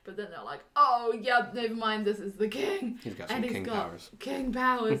shit. But then they're like, oh, yeah, never mind, this is the king. He's got some king powers. King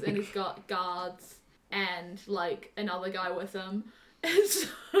powers, and he's got guards and, like, another guy with him. And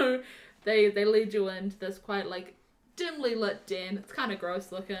so they lead you into this quite, like, dimly lit den. It's kind of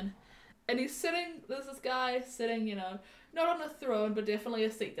gross looking. And there's this guy sitting, not on a throne, but definitely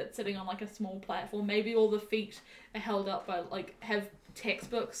a seat that's sitting on like a small platform. Maybe all the feet are held up by like have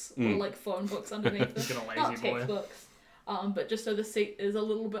textbooks or like phone books underneath them. He's got a Not lazy boy. textbooks, but just so the seat is a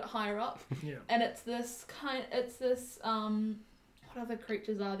little bit higher up. Yeah. And it's this what other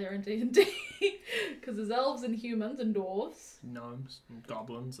creatures are there in D&D? Because there's elves and humans and dwarves. Gnomes and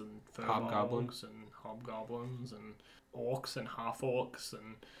goblins and Hobgoblins. furbolgs and hobgoblins and orcs and half orcs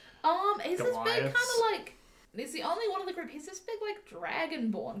and He's this big kind Goliaths. of like. He's the only one of the group. He's this big like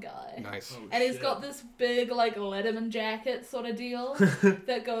dragonborn guy. Nice. oh, And he's shit. got this big, like, Letterman jacket sort of deal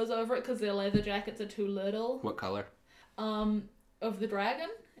that goes over it because their leather jackets are too little. What color? Of the dragon.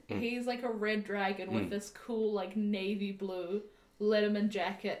 He's like a red dragon with this cool, like, navy blue Letterman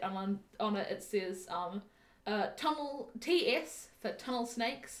jacket. And on it, it says, tunnel, TS for tunnel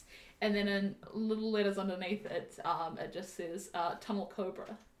snakes. And then in little letters underneath it, it just says, tunnel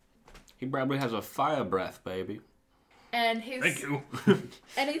cobra. He probably has a fire breath, baby. And he's... Thank you.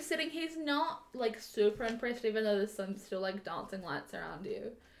 And he's not, like, super impressed, even though there's some still, like, dancing lights around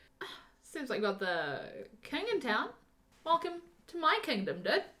you. Seems like we got the king in town. Welcome to my kingdom,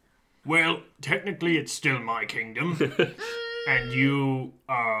 dude. Well, technically it's still my kingdom. And you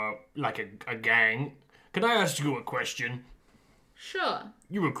are like a gang. Can I ask you a question? Sure.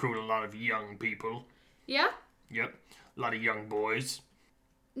 You recruit a lot of young people. Yeah? Yep. A lot of young boys.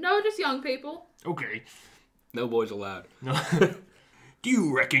 No, just young people. Okay. No boys allowed. Do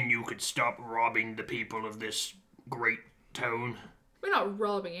you reckon you could stop robbing the people of this great town? We're not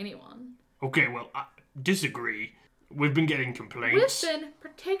robbing anyone. Okay, well, I disagree. We've been getting We've complaints. been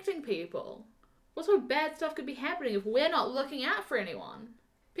protecting people. What sort of bad stuff could be happening if we're not looking out for anyone?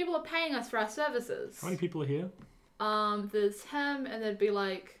 People are paying us for our services. How many people are here? There's him, and there'd be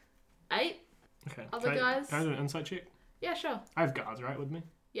like 8. Okay. Other Can guys? Can I do an insight check? Yeah, sure. I have guards, right, with me?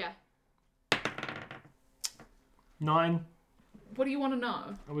 Yeah. 9. What do you want to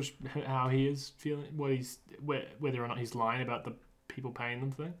know? I wish how he is feeling, whether or not he's lying about the people paying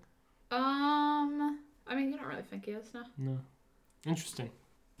them thing. I mean, you don't really think he is, no. No. Interesting.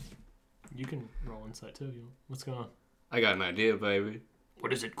 You can roll insight too. If you want. What's going on? I got an idea, baby.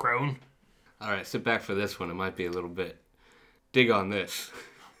 What is it, Crone? Alright, sit back for this one. It might be a little bit. Dig on this.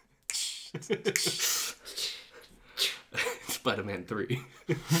 Spider-Man 3.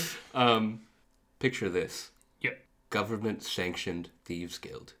 Picture this. Yep. Government-sanctioned Thieves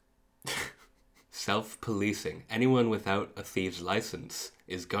Guild. Self-policing. Anyone without a thieves license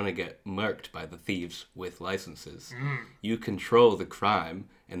is gonna get murked by the thieves with licenses. You control the crime,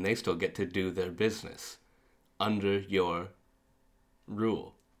 and they still get to do their business. Under your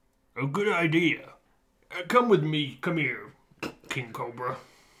rule. A good idea. Come with me. Come here, King Cobra.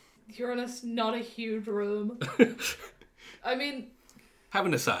 You're in not a huge room. I mean, Have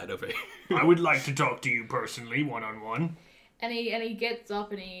an aside over here. I would like to talk to you personally, one-on-one. and he gets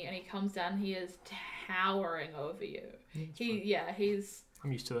up and he comes down. He is towering over you. He's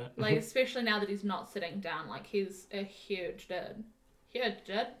I'm used to that. like, especially now that he's not sitting down. Like, he's a huge dude. Huge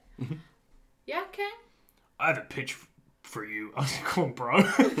dude. Yeah, King. I have a pitch for you. I was like, come on, bro. I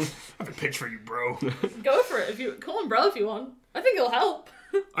have a pitch for you, bro. Go for it. If you call him bro, if you want. I think it'll help.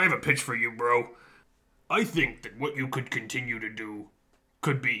 I have a pitch for you, bro. I think that what you could continue to do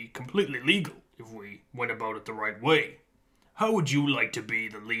could be completely legal if we went about it the right way. How would you like to be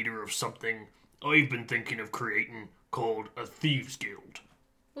the leader of something I've been thinking of creating called a Thieves Guild?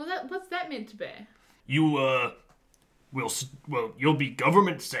 Well, what's that meant to be? You, you'll be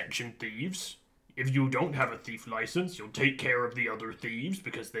government-sanctioned thieves. If you don't have a thief license, you'll take care of the other thieves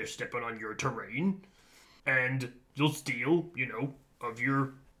because they're stepping on your terrain. And you'll steal, of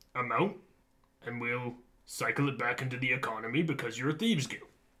your amount, and we'll cycle it back into the economy because you're a thieves guild.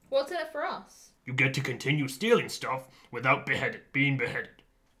 What's in it for us? You get to continue stealing stuff without being beheaded.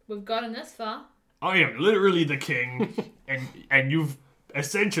 We've gotten this far. I am literally the king, and you've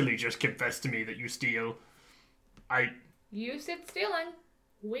essentially just confessed to me that you steal. You said stealing.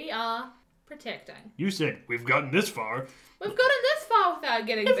 We are protecting. You said we've gotten this far. We've gotten this far without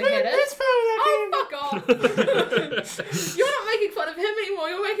getting beheaded. Oh, fuck off. You're not making fun of him anymore.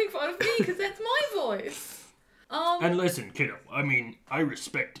 You're making fun of me because that's my voice. And listen, kiddo, I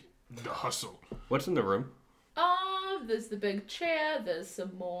respect the hustle. What's in the room? There's the big chair. There's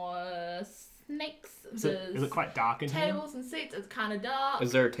some more snakes. Is There's it quite dark in here? tables and seats. It's kind of dark.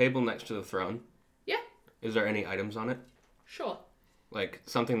 Is there a table next to the throne? Yeah, Is there any items on it? sure. Like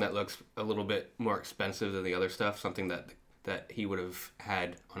something that looks a little bit more expensive than the other stuff? Something that he would have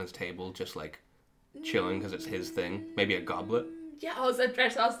had on his table just like chilling because it's his thing? Maybe a goblet? Yeah, I was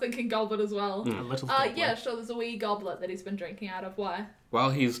thinking goblet as well. A little goblet. Yeah, sure, there's a wee goblet that he's been drinking out of. Why? While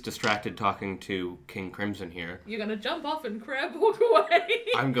he's distracted talking to King Crimson here, You're gonna jump off and crab walk away.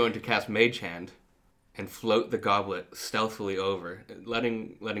 I'm going to cast Mage Hand and float the goblet stealthily over,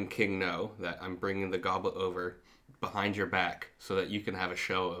 letting King know that I'm bringing the goblet over behind your back so that you can have a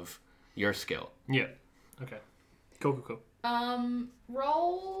show of your skill. Yeah. Okay. Cool.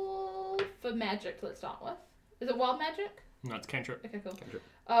 Roll for magic to start with. Is it wild magic? No, it's cantrip. Okay, cool. Cantrip.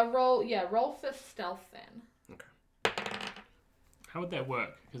 Roll for stealth then. Okay. How would that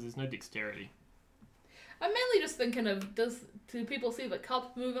work? Because there's no dexterity. I'm mainly just thinking of, do people see the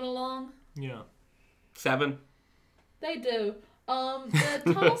cup moving along? Yeah. 7. They do. The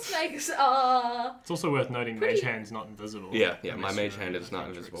tunnel snakes are... It's also worth noting Pretty- Mage Hand's not invisible. Yeah, my Unless Mage you're Hand a is not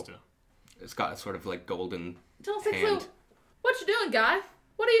trickster. invisible. It's got a sort of like golden Tunnel snakes hand. are... What you doing, guy?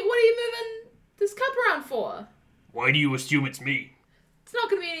 What are you moving this cup around for? Why do you assume it's me? It's not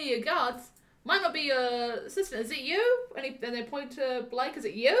gonna be any of your guards. Might not be your assistant. Is it you? And they point to Blake. Is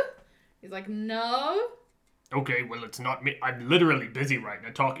it you? He's like, no. Okay, well, it's not me. I'm literally busy right now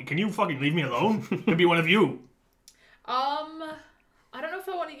talking. Can you fucking leave me alone? Could be one of you. I don't know if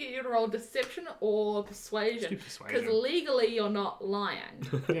I want to get you to roll deception or persuasion. do persuasion. Because legally you're not lying.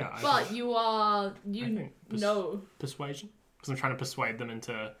 Yeah. I But think you are, think know. persuasion. Because I'm trying to persuade them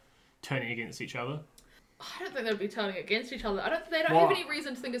into turning against each other. I don't think they'd be turning against each other. They don't Well, have any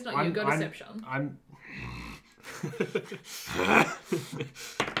reason to think it's not you. Go deception. I'm.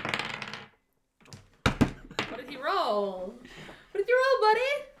 What did he roll? What did you roll,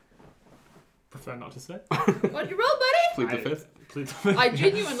 buddy? Prefer not to say. What did you roll, buddy? Plead the fifth? Please. I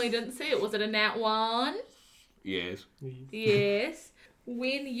genuinely didn't see it. Was it a nat 1? Yes. Yes.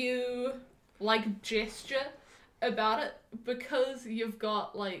 When you, gesture about it, because you've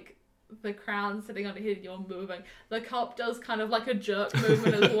got, the crown sitting on your head, you're moving, the cup does kind of like a jerk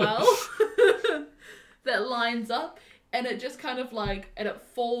movement as well. That lines up, and it just kind of and it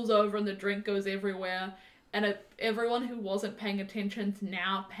falls over and the drink goes everywhere, and everyone who wasn't paying attention's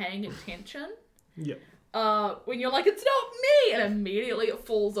now paying attention. Yeah. When you're like, it's not me, and immediately it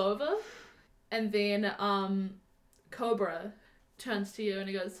falls over. And then, Cobra turns to you and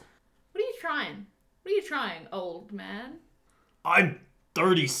he goes, what are you trying? What are you trying, old man? I'm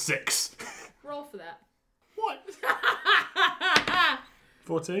 36. Roll for that. What?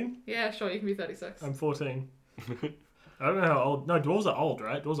 14? Yeah, sure, you can be 36. I'm 14. I don't know how old. No, dwarves are old,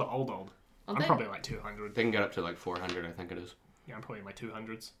 right? Dwarves are old. Aren't I'm they? probably 200. They can get up to 400, I think it is. Yeah, I'm probably in my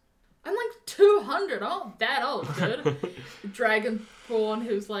 200s. I'm 200. I'm not that old, dude. Dragonborn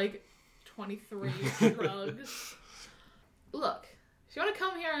who's 23 shrugs. Look, if you want to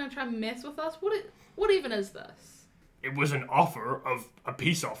come here and try and mess with us, what even is this? It was an offer of a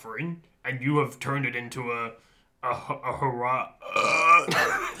peace offering, and you have turned it into a hurrah.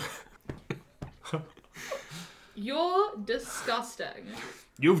 You're disgusting.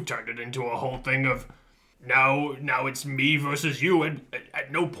 You've turned it into a whole thing of now it's me versus you, and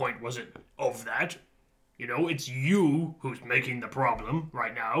at no point was it of that. You know, it's you who's making the problem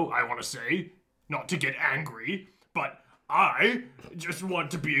right now, I want to say. Not to get angry, but I just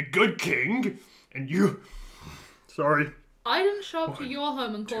want to be a good king, and you... Sorry. I didn't show up to your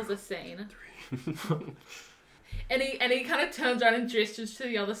home and cause a scene. and he kind of turns around and gestures to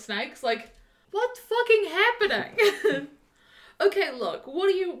the other snakes, what's fucking happening? Okay, look, what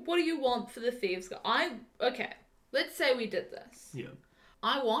do you want for the thieves? Okay, let's say we did this. Yeah.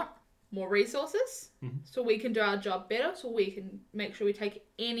 I want more resources, so we can do our job better, so we can make sure we take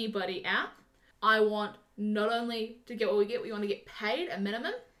anybody out. I want not only to get what we want to get paid a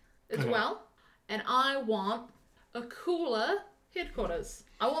minimum as well, and I want a cooler headquarters.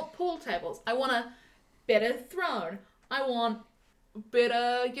 I want pool tables. I want a better throne. I want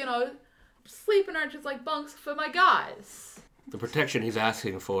better, sleeping arrangements like bunks for my guys. The protection he's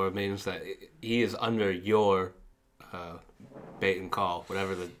asking for means that he is under your bait and call,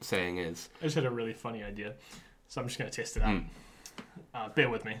 whatever the saying is. I just had a really funny idea, so I'm just going to test it out. Bear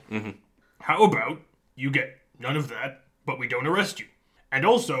with me. Mm-hmm. How about you get none of that, but we don't arrest you? And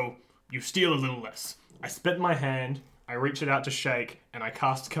also, you steal a little less. I spit in my hand, I reach it out to shake, and I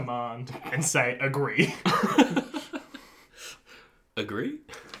cast command and say, agree. Agree?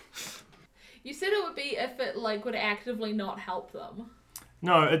 You said it would be if it would actively not help them.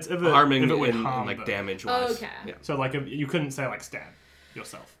 No, it's if it, Harming if it would in harm them. damage-wise. Okay. Yeah. So if you couldn't say stab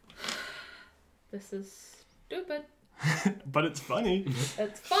yourself. This is stupid. But it's funny.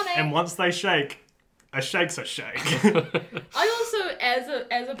 It's funny. And once they shake, a shake's a shake. I also,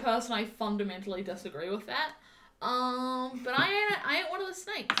 as a person, I fundamentally disagree with that. But I ain't one of the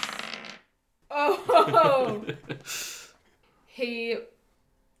snakes. Oh, He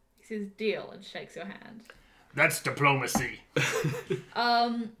says deal and shakes your hand. That's diplomacy.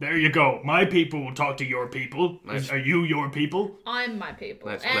 Um, There you go. My people will talk to your people. Nice. Are you your people? I'm my people.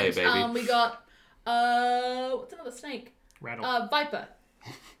 Let's and play, baby. we got what's another snake? Rattle. Viper.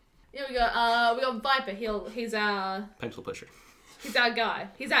 Yeah, we got Viper. He's our Pencil pusher. guy.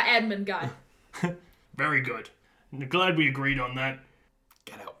 He's our admin guy. Very good. Glad we agreed on that.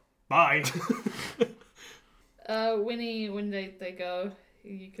 Get out. Bye. When they go,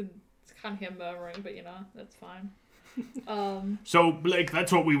 you can can't hear murmuring, but that's fine. So, Blake,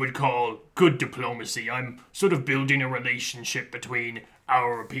 that's what we would call good diplomacy. I'm sort of building a relationship between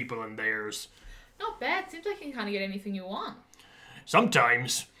our people and theirs. Not bad. Seems like you can kind of get anything you want.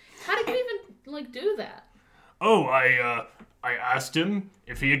 Sometimes. How did you even do that? Oh, I asked him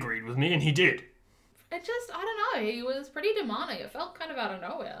if he agreed with me, and he did. It just, I don't know. He was pretty demanding. It felt kind of out of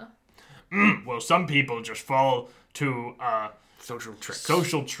nowhere. Well, some people just fall to Social tricks.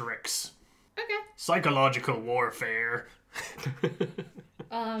 social tricks, Okay. psychological warfare.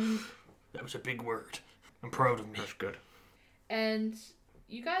 Um, That was a big word. I'm proud of me. That's good. and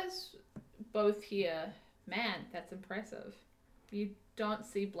you guys both hear, man, that's impressive. You don't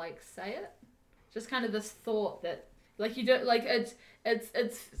see Blake say it. Just kind of this thought that, like, you don't, like, it's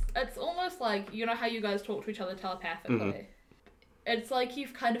almost like, you know how you guys talk to each other telepathically? Mm-hmm. It's like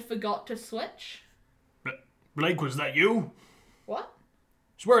you've kind of forgot to switch. Blake, was that you? What?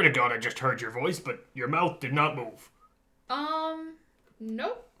 Swear to God, I just heard your voice, but your mouth did not move.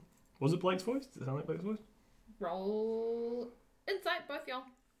 Nope. Was it Blake's voice? Did it sound like Blake's voice? Roll insight, both y'all.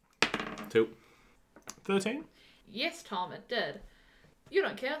 2. 13? Yes, Tom, it did. You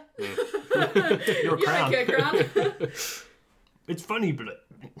don't care. You're a You crown. don't care, Crown. It's funny, Blake.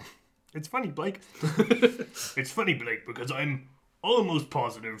 It's funny, Blake. It's funny, Blake, because I'm almost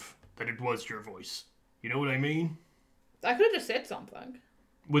positive that it was your voice. You know what I mean? I could have just said something.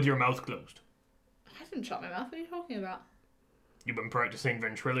 With your mouth closed. I didn't shut my mouth. What are you talking about? You've been practicing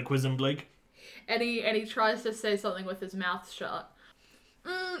ventriloquism, Blake? And he tries to say something with his mouth shut.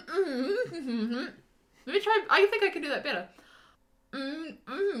 Let me try. I think I can do that better.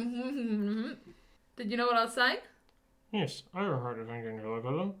 Did you know what I was saying? Yes, I heard it thinking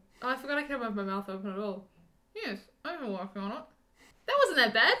ventriloquism. Oh, I forgot I can't have my mouth open at all. Yes, I've been working on it. That wasn't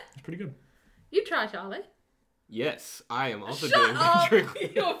that bad. It's pretty good. You try, Charlie. Yes, I am also Shut doing up!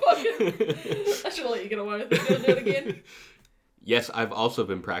 ventriloquism. You're fucking... I should let you get away with it. Gonna do it again. Yes, I've also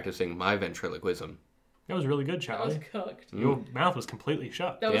been practicing my ventriloquism. That was really good, That was Charlie. cooked. Your mouth was completely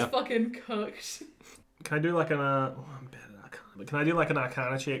shut. That was Yeah. fucking cooked. Can I do like an I'm bad at Arcana, but can I do like an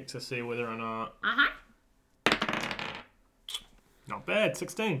Arcana check to see whether or not? Not bad.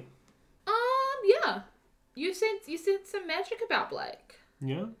 16. Yeah. You said some magic about Blake.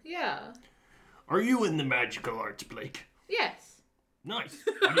 Yeah. Yeah. Are you in the magical arts, Blake? Yes. Nice.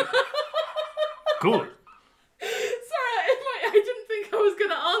 Cool. Sorry, I didn't think I was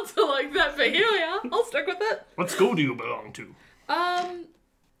gonna answer like that, but here we are. I'll stick with it. What school do you belong to? I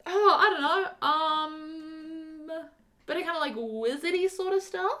don't know. But it kind of like wizardy sort of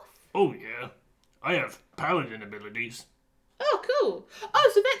stuff. Oh, yeah. I have paladin abilities. Oh, cool.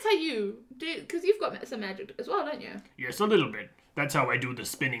 Oh, so that's how you do, because you've got some magic as well, don't you? Yes, a little bit. That's how I do the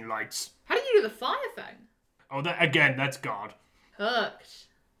spinning lights. How do you do the fire thing? Oh, that again, that's God. Hooked.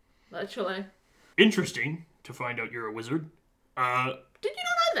 Literally. Interesting to find out you're a wizard. Did you not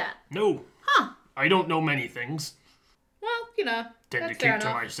know that? No. Huh. I don't know many things. Well, Tend that's to fair keep to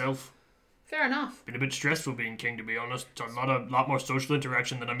enough. myself. Fair enough. Been a bit stressful being king, to be honest. A lot more social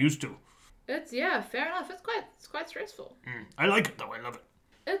interaction than I'm used to. Yeah, fair enough. It's quite stressful. I like it though. I love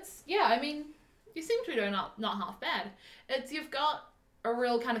it. I mean, you seem to be doing not half bad. You've got a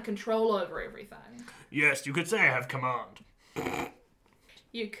real kind of control over everything. Yes, you could say I have command.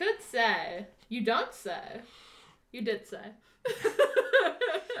 You could say. You don't say. You did say.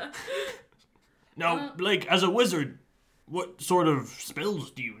 Now, Blake, as a wizard, what sort of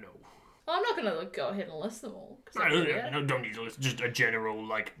spells do you know? Well, I'm not gonna go ahead and list them all. 'Cause I I forget. don't need to list. Just a general,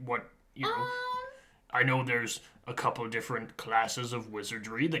 like, what, you know. I know there's a couple different classes of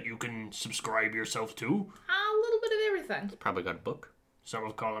wizardry that you can subscribe yourself to. A little bit of everything. Probably got a book. Some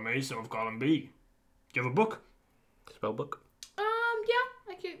of column A, some of column B. Do you have a book? Spell book. Yeah,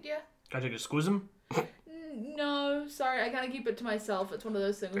 I could, yeah. Can I take a squism? No, sorry, I kind of keep it to myself. It's one of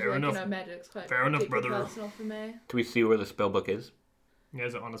those things Fair where, enough. magic's quite Fair enough, deeply brother. personal for me. Can we see where the spell book is? Yeah,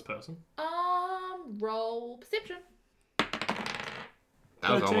 is it on this person? Roll perception.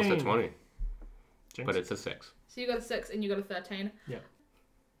 That was almost a 13. 20, Jinx. but it's a 6. So you got a 6 and you got a 13. Yeah.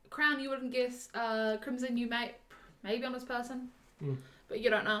 Crown, you wouldn't guess. Crimson, you maybe on this person, Mm. but you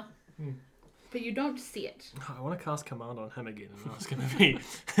don't know. but you don't see it. I want to cast command on him again and ask him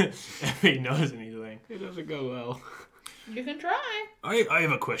if he knows anything. It doesn't go well. You can try. I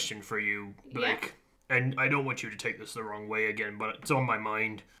have a question for you, Blake. And I don't want you to take this the wrong way again, but it's on my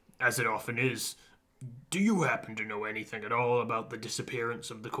mind, as it often is. Do you happen to know anything at all about the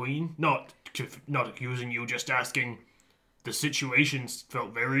disappearance of the Queen? Not accusing you, just asking. The situation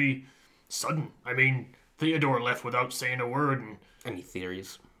felt very sudden. I mean, Theodore left without saying a word, and... Any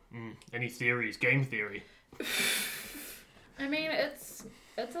theories? Any theories? Game theory? I mean, it's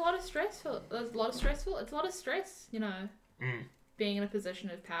a lot of stressful. It's a lot of stress, you know, being in a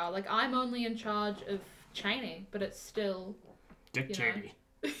position of power. Like, I'm only in charge of Cheney, but it's still... Dick Cheney.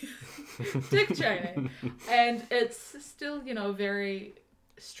 Dick Cheney. And it's still, you know, very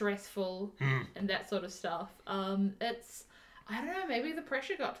stressful and that sort of stuff. It's... I don't know, maybe the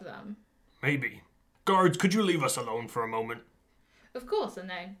pressure got to them. Maybe. Guards, could you leave us alone for a moment? Of course, and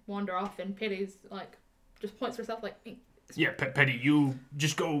they wander off, and Petty's, like, just points to herself, like... Yeah, Petty, you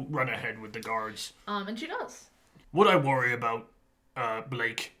just go run ahead with the guards. And she does. What I worry about,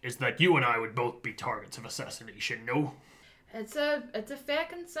 Blake, is that you and I would both be targets of assassination, no? It's a fair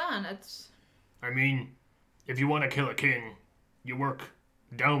concern. I mean, if you want to kill a king, you work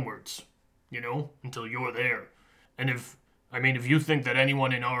downwards, you know, until you're there. And if you think that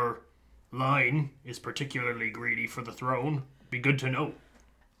anyone in our line is particularly greedy for the throne, be good to know.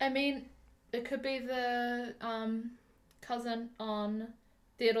 I mean, it could be the, cousin on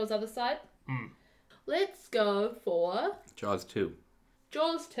Theodore's other side. Let's go for Jaws 2.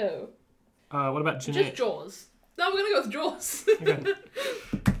 Jaws 2. What about Jeanette? Just Jaws. No, we're gonna go with Jaws. Okay.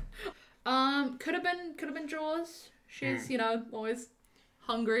 Could have been Jaws. She's, you know, always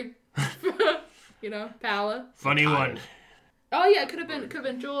hungry. You know, power. Funny one. Oh yeah, could have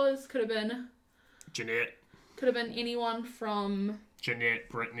been Jaws. Could have been anyone from. Jeanette,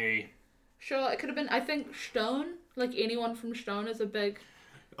 Brittany. Sure, it could have been. I think Stone. Like anyone from Stone is a big.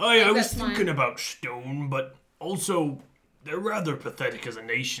 I was that's mine. thinking about Stone, but also they're rather pathetic as a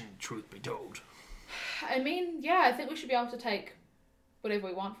nation, truth be told. I mean, yeah, I think we should be able to take whatever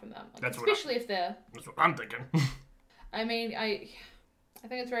we want from them. Like, That's especially if they're. That's what I'm thinking. I mean, I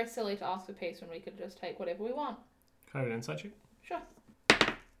think it's very silly to ask for peace when we could just take whatever we want. Can I have an insight check? Sure.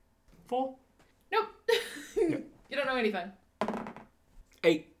 4. Nope. You don't know anything.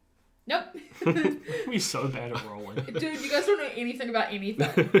 8. Nope. We're so bad at rolling. Dude, you guys don't know anything about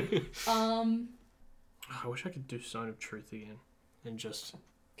anything. I wish I could do Zone of Truth again. And just...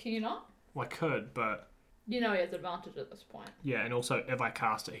 Can you not? Well, I could, but... You know he has advantage at this point. Yeah, and also, if I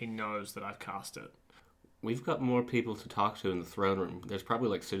cast it, he knows that I've cast it. We've got more people to talk to in the throne room. There's probably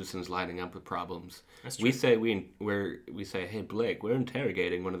like citizens lining up with problems. That's true. We say, hey Blake, we're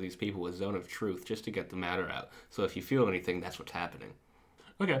interrogating one of these people with Zone of Truth just to get the matter out. So if you feel anything, that's what's happening.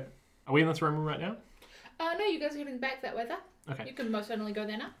 Okay. Are we in the throne room right now? No, you guys are heading back that way there. Okay. You can most certainly go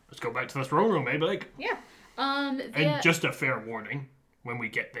there now. Let's go back to the throne room, eh, Blake? Yeah. And just a fair warning, when we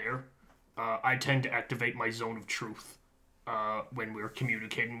get there, I tend to activate my Zone of Truth when we're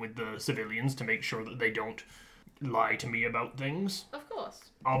communicating with the civilians to make sure that they don't lie to me about things. Of course.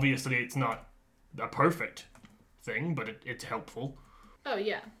 Obviously, it's not a perfect thing, but it's helpful. Oh,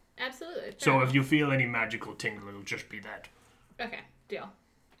 yeah. Absolutely. So Fair if you feel any magical tingle, it'll just be that. enough. Okay, deal.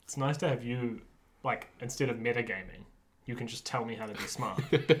 It's nice to have you, like, instead of metagaming, you can just tell me how to be smart.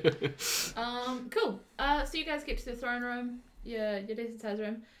 Cool. So you guys get to the throne room, your decent sized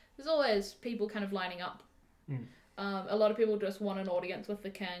room. There's always people kind of lining up. A lot of people just want an audience with the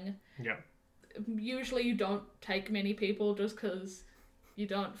king. Yeah. Usually you don't take many people just because you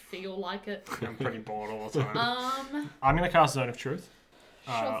don't feel like it. I'm pretty bored all the time. I'm going to cast Zone of Truth.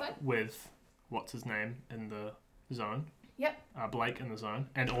 Sure thing. With, what's his name, in the zone. Yep. Blake in the zone.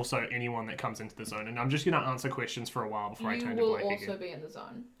 And also anyone that comes into the zone. And I'm just going to answer questions for a while before I You turn to will Blake also again. be in the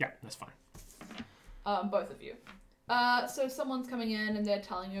zone. Yeah, that's fine. Both of you. So someone's coming in and they're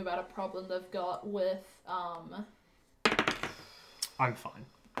telling you about a problem they've got with, I'm fine.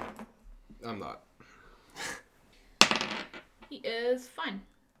 I'm not. He is fine.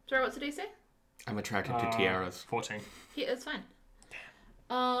 Sorry, what's the DC? I'm attracted to tiaras. 14. He is fine.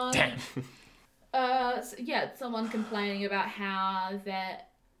 Damn. So yeah, someone complaining about how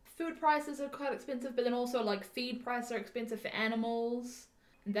that food prices are quite expensive, but then also like feed prices are expensive for animals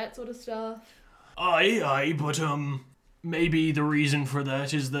and that sort of stuff. Aye, but maybe the reason for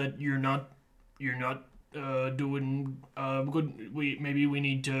that is that you're not doing good. Maybe we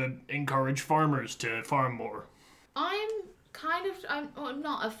need to encourage farmers to farm more. I'm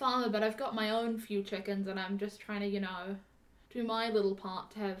not a farmer, but I've got my own few chickens, and I'm just trying to, do my little part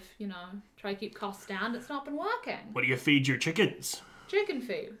to have, try to keep costs down. It's not been working. What do you feed your chickens? Chicken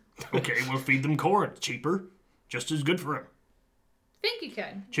feed. Okay, we'll feed them corn. Cheaper. Just as good for them. Thank you,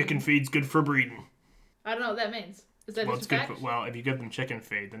 King. Chicken feed's good for breeding. I don't know what that means. Is that Well, just it's a good fact? for, well, if you give them chicken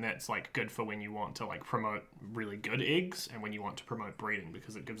feed, then that's like good for when you want to like promote really good eggs and when you want to promote breeding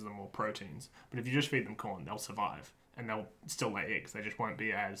because it gives them more proteins. But if you just feed them corn, they'll survive and they'll still lay eggs. They just won't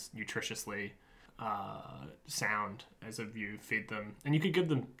be as nutritiously sound as if you feed them. And you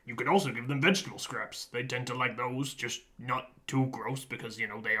could also give them vegetable scraps. They tend to like those, just not too gross because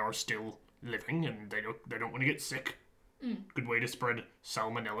they are still living and they don't want to get sick. Good way to spread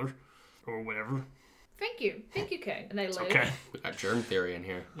salmonella or whatever. Thank you, King. And they leave. Okay. We got germ theory in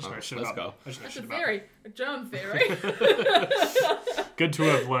here. Just Oh, messed it let's up. go. I just That's messed a it up. theory, a germ theory. Good to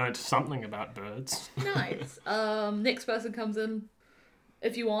have learnt something about birds. Nice. Next person comes in.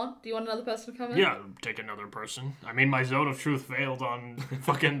 If you want, do you want another person to come in? Yeah, take another person. I mean, my zone of truth failed on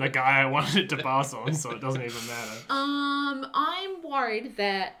fucking the guy I wanted it to pass on, so it doesn't even matter. I'm worried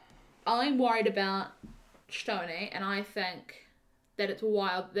about Stoney, and I think that it's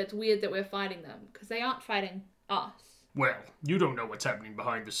weird that we're fighting them, because they aren't fighting us. Well, you don't know what's happening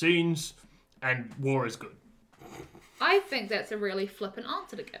behind the scenes, and war is good. I think that's a really flippant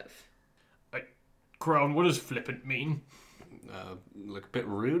answer to give. Crown, what does flippant mean? Look a bit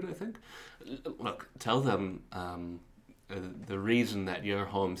rude, I think. Look, tell them the reason that you're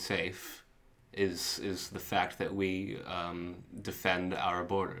home safe is the fact that we defend our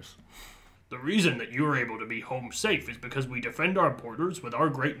borders. The reason that you're able to be home safe is because we defend our borders with our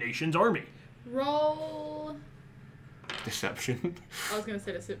great nation's army. Roll. Deception. I was going to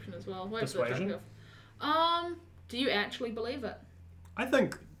say deception as well. Wait, Persuasion? do you actually believe it? I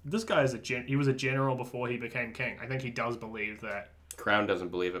think this guy he was a general before he became king. I think he does believe that. Crown doesn't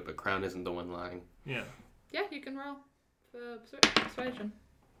believe it, but Crown isn't the one lying. Yeah. Yeah, you can roll for persuasion.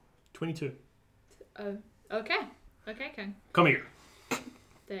 22. Okay, King. Come here.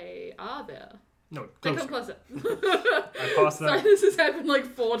 They are there. No, They closer. come closer. I passed Sorry, them. this has happened like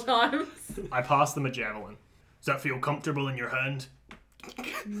 4 times. I passed them a javelin. Does that feel comfortable in your hand?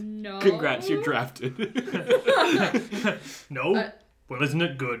 No. Congrats, you're drafted. No? Well, isn't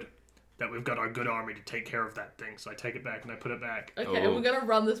it good that we've got our good army to take care of that thing? So I take it back and I put it back. Okay, Oh. we're gonna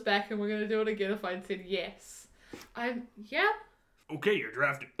run this back and we're gonna do it again if I'd said yes. Yeah. Okay, you're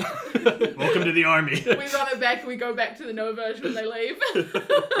drafted. Welcome to the army. We run it back and we go back to the no version and they leave.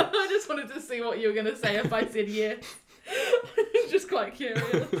 I just wanted to see what you were gonna say if I said yes. Just quite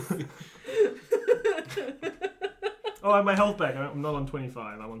curious. Oh, I have my health back. I'm not on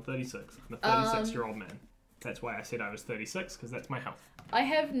 25. I'm on 36. I'm a 36-year-old man. That's why I said I was 36, because that's my health. I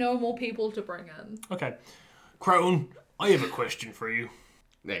have no more people to bring in. Okay. Crone, I have a question for you.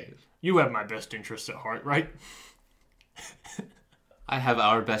 Hey, You have my best interests at heart, right? I have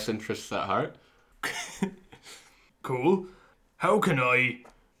our best interests at heart. Cool. How can I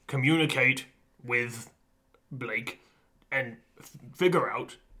communicate with Blake and figure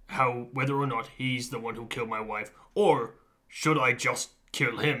out whether or not he's the one who killed my wife, or should I just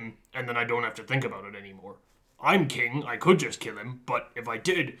kill him and then I don't have to think about it anymore? I'm king, I could just kill him, but if I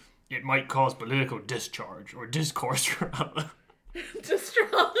did, it might cause political discharge, or discourse rather. Discharge.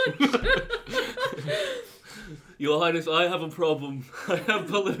 Your Highness, I have a problem. I have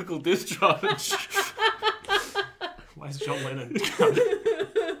political discharge. Why is John Lennon?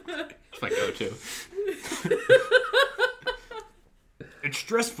 That's my go-to. It's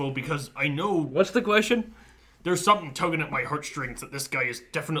stressful because I know What's the question? there's something tugging at my heartstrings that this guy has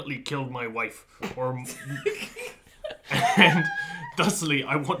definitely killed my wife, and thusly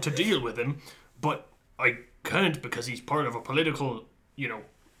I want to deal with him, but I can't because he's part of a political,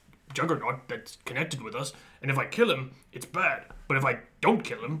 juggernaut that's connected with us, and if I kill him, it's bad, but if I don't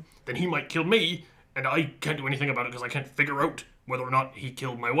kill him, then he might kill me, and I can't do anything about it because I can't figure out whether or not he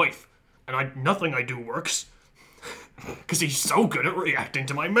killed my wife, and nothing I do works, because he's so good at reacting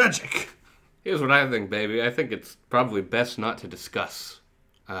to my magic. Here's what I think, baby. I think it's probably best not to discuss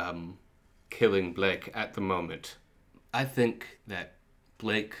killing Blake at the moment. I think that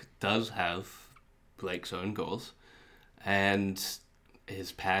Blake does have Blake's own goals, and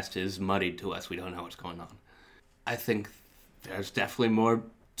his past is muddied to us. We don't know what's going on. I think there's definitely more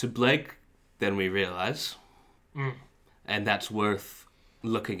to Blake than we realize, and that's worth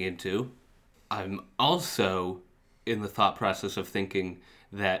looking into. I'm also in the thought process of thinking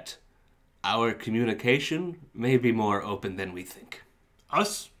that our communication may be more open than we think.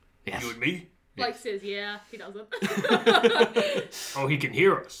 Us? Yes. You and me? Blake says, yeah, he doesn't. Oh, he can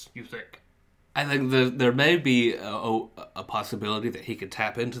hear us, you think? I think there may be a possibility that he could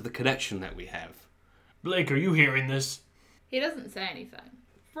tap into the connection that we have. Blake, are you hearing this? He doesn't say anything.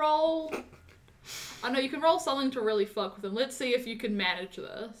 Roll I know you can roll something to really fuck with him. Let's see if you can manage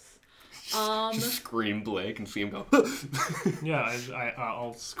this. Just scream Blake and see him go. Yeah,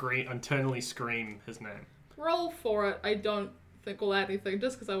 I'll internally scream his name. Roll for it. I don't think we'll add anything,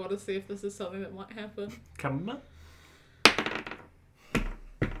 just because I want to see if this is something that might happen. Come on.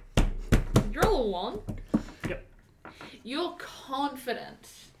 You roll a 1. Yep. You're confident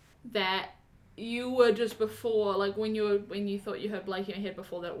that you were just before, like when you thought you heard Blake in your head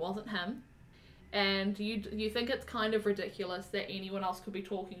before, that it wasn't him. And you think it's kind of ridiculous that anyone else could be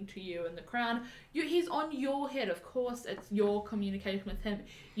talking to you in the crown. He's on your head, of course. It's your communication with him.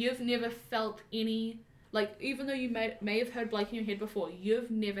 You've never felt any, like, even though you may have heard Blake in your head before, you've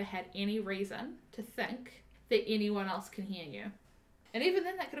never had any reason to think that anyone else can hear you. And even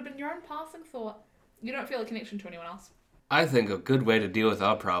then, that could have been your own passing thought. You don't feel a connection to anyone else. I think a good way to deal with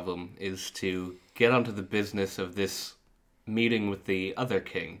our problem is to get onto the business of this meeting with the other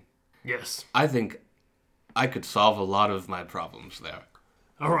king. Yes. I think I could solve a lot of my problems there.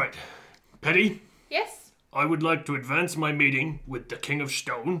 All right. Petty, Yes? I would like to advance my meeting with the King of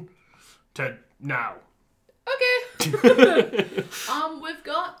Stone to now. Okay.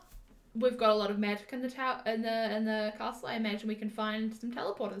 We've got a lot of magic in the in the castle. I imagine we can find some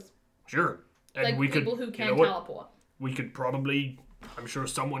teleporters. Sure. And Like we people could, who can you know what? teleport. We could probably, I'm sure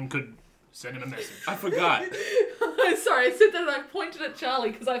someone could send him a message. I forgot. Sorry, I said that and I pointed at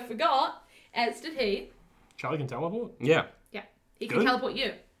Charlie because I forgot, as did he. Charlie can teleport? Yeah. Yeah. He can Good. teleport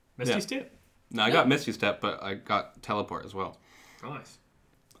you. Misty Yeah. Step. No, I got Misty Step, but I got Teleport as well. Nice.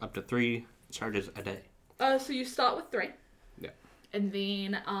 Up to 3 charges a day. So you start with 3. Yeah. And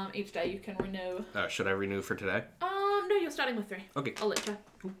then each day you can renew. Should I renew for today? No, you're starting with 3. Okay. I'll let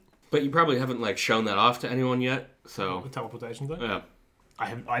you. But you probably haven't, like, shown that off to anyone yet, The so... teleportation thing? Yeah.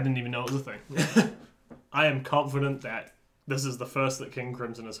 I didn't even know it was a thing. I am confident that this is the first that King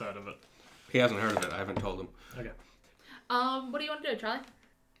Crimson has heard of it. He hasn't heard of it. I haven't told him. Okay. What do you want to do, Charlie?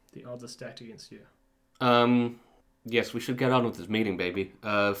 The odds are stacked against you. Yes, we should get on with this meeting, baby.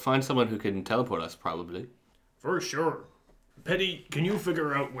 Find someone who can teleport us, probably. For sure. Petty, can you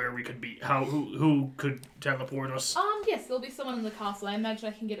figure out where we could be? Who could teleport us? Yes, there'll be someone in the castle. I imagine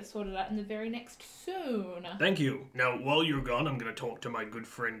I can get it sorted out in the very next soon. Thank you. Now, while you're gone, I'm going to talk to my good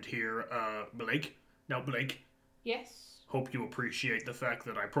friend here, Blake. Now, Blake, Yes. hope you appreciate the fact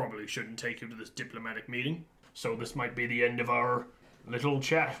that I probably shouldn't take you to this diplomatic meeting. So this might be the end of our little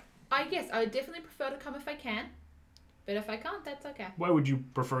chat. I guess I would definitely prefer to come if I can. But if I can't, that's okay. Why would you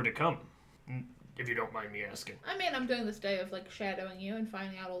prefer to come? If you don't mind me asking. I mean, I'm doing this day of, like, shadowing you and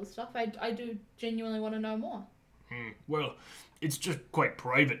finding out all this stuff. I do genuinely want to know more. Well, it's just quite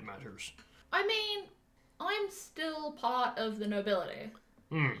private matters. I mean, I'm still part of the nobility.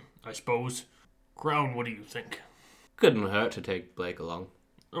 I suppose. Crown, what do you think? Couldn't hurt to take Blake along.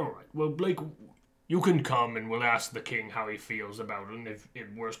 Alright, well, Blake, you can come and we'll ask the king how he feels about it. And if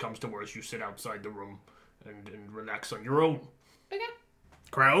worse comes to worse, you sit outside the room and relax on your own. Okay.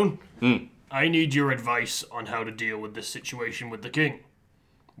 Crown, I need your advice on how to deal with this situation with the king.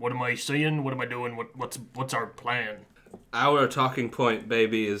 What am I saying? What am I doing? What's our plan? Our talking point,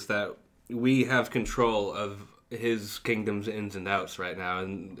 baby, is that we have control of his kingdom's ins and outs right now,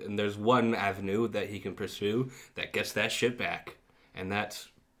 and there's one avenue that he can pursue that gets that shit back, and that's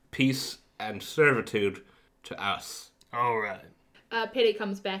peace and servitude to us. Alright. Petty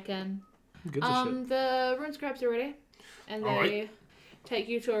comes back in. Gives a shit. The rune scribes are ready, and they Alright. take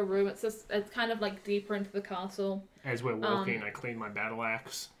you to a room. It's kind of like deeper into the castle, As we're walking, I clean my battle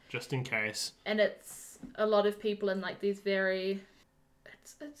axe, just in case. and it's a lot of people in like these very.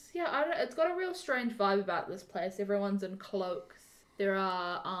 It's got a real strange vibe about this place. Everyone's in cloaks. There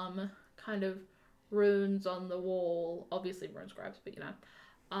are kind of runes on the wall, obviously rune scribes, but you know,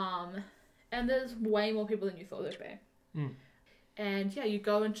 and there's way more people than you thought there'd be. And yeah, you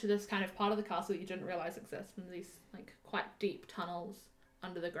go into this kind of part of the castle that you didn't realize exists, in these like quite deep tunnels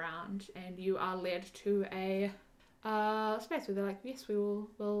under the ground, and you are led to a space where they're like, yes,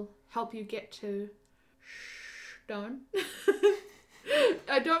 we'll help you get to Stone.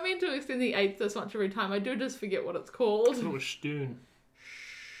 I don't mean to extend the 8th this much every time. I do just forget what it's called. It was Stoon.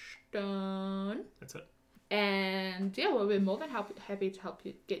 Stone. That's it. And yeah, well, we're more than happy to help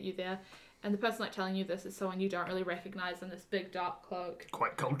you get you there. And the person like telling you this is someone you don't really recognize in this big dark cloak.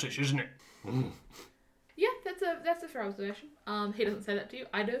 Quite cultish, isn't it? Yeah, that's a fair observation. He doesn't say that to you.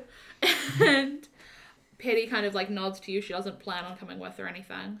 I do. And Petty kind of like nods to you. She doesn't plan on coming with or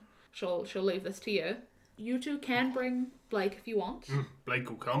anything. She'll leave this to you. You two can bring Blake if you want. Blake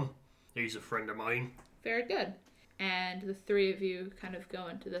will come. He's a friend of mine. Very good. And the three of you kind of go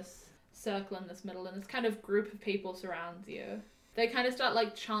into this circle in this middle, and this kind of group of people surrounds you. They kind of start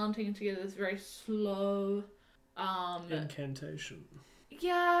like chanting together this very slow, Incantation.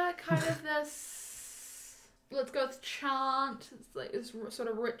 yeah, kind of this, let's go with chant. It's like this sort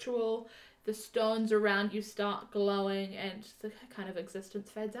of ritual. The stones around you start glowing and the kind of existence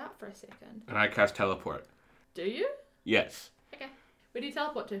fades out for a second. And I cast teleport. Do you? Yes. Okay. Where do you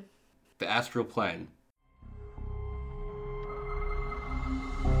teleport to? The astral plane.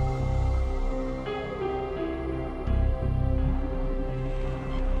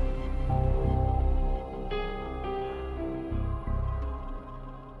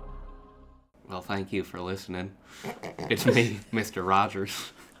 Well, thank you for listening. It's me, Mr.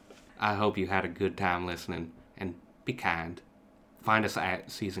 Rogers. I hope you had a good time listening, and be kind. Find us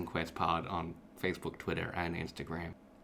at Season Quest Pod on Facebook, Twitter, and Instagram.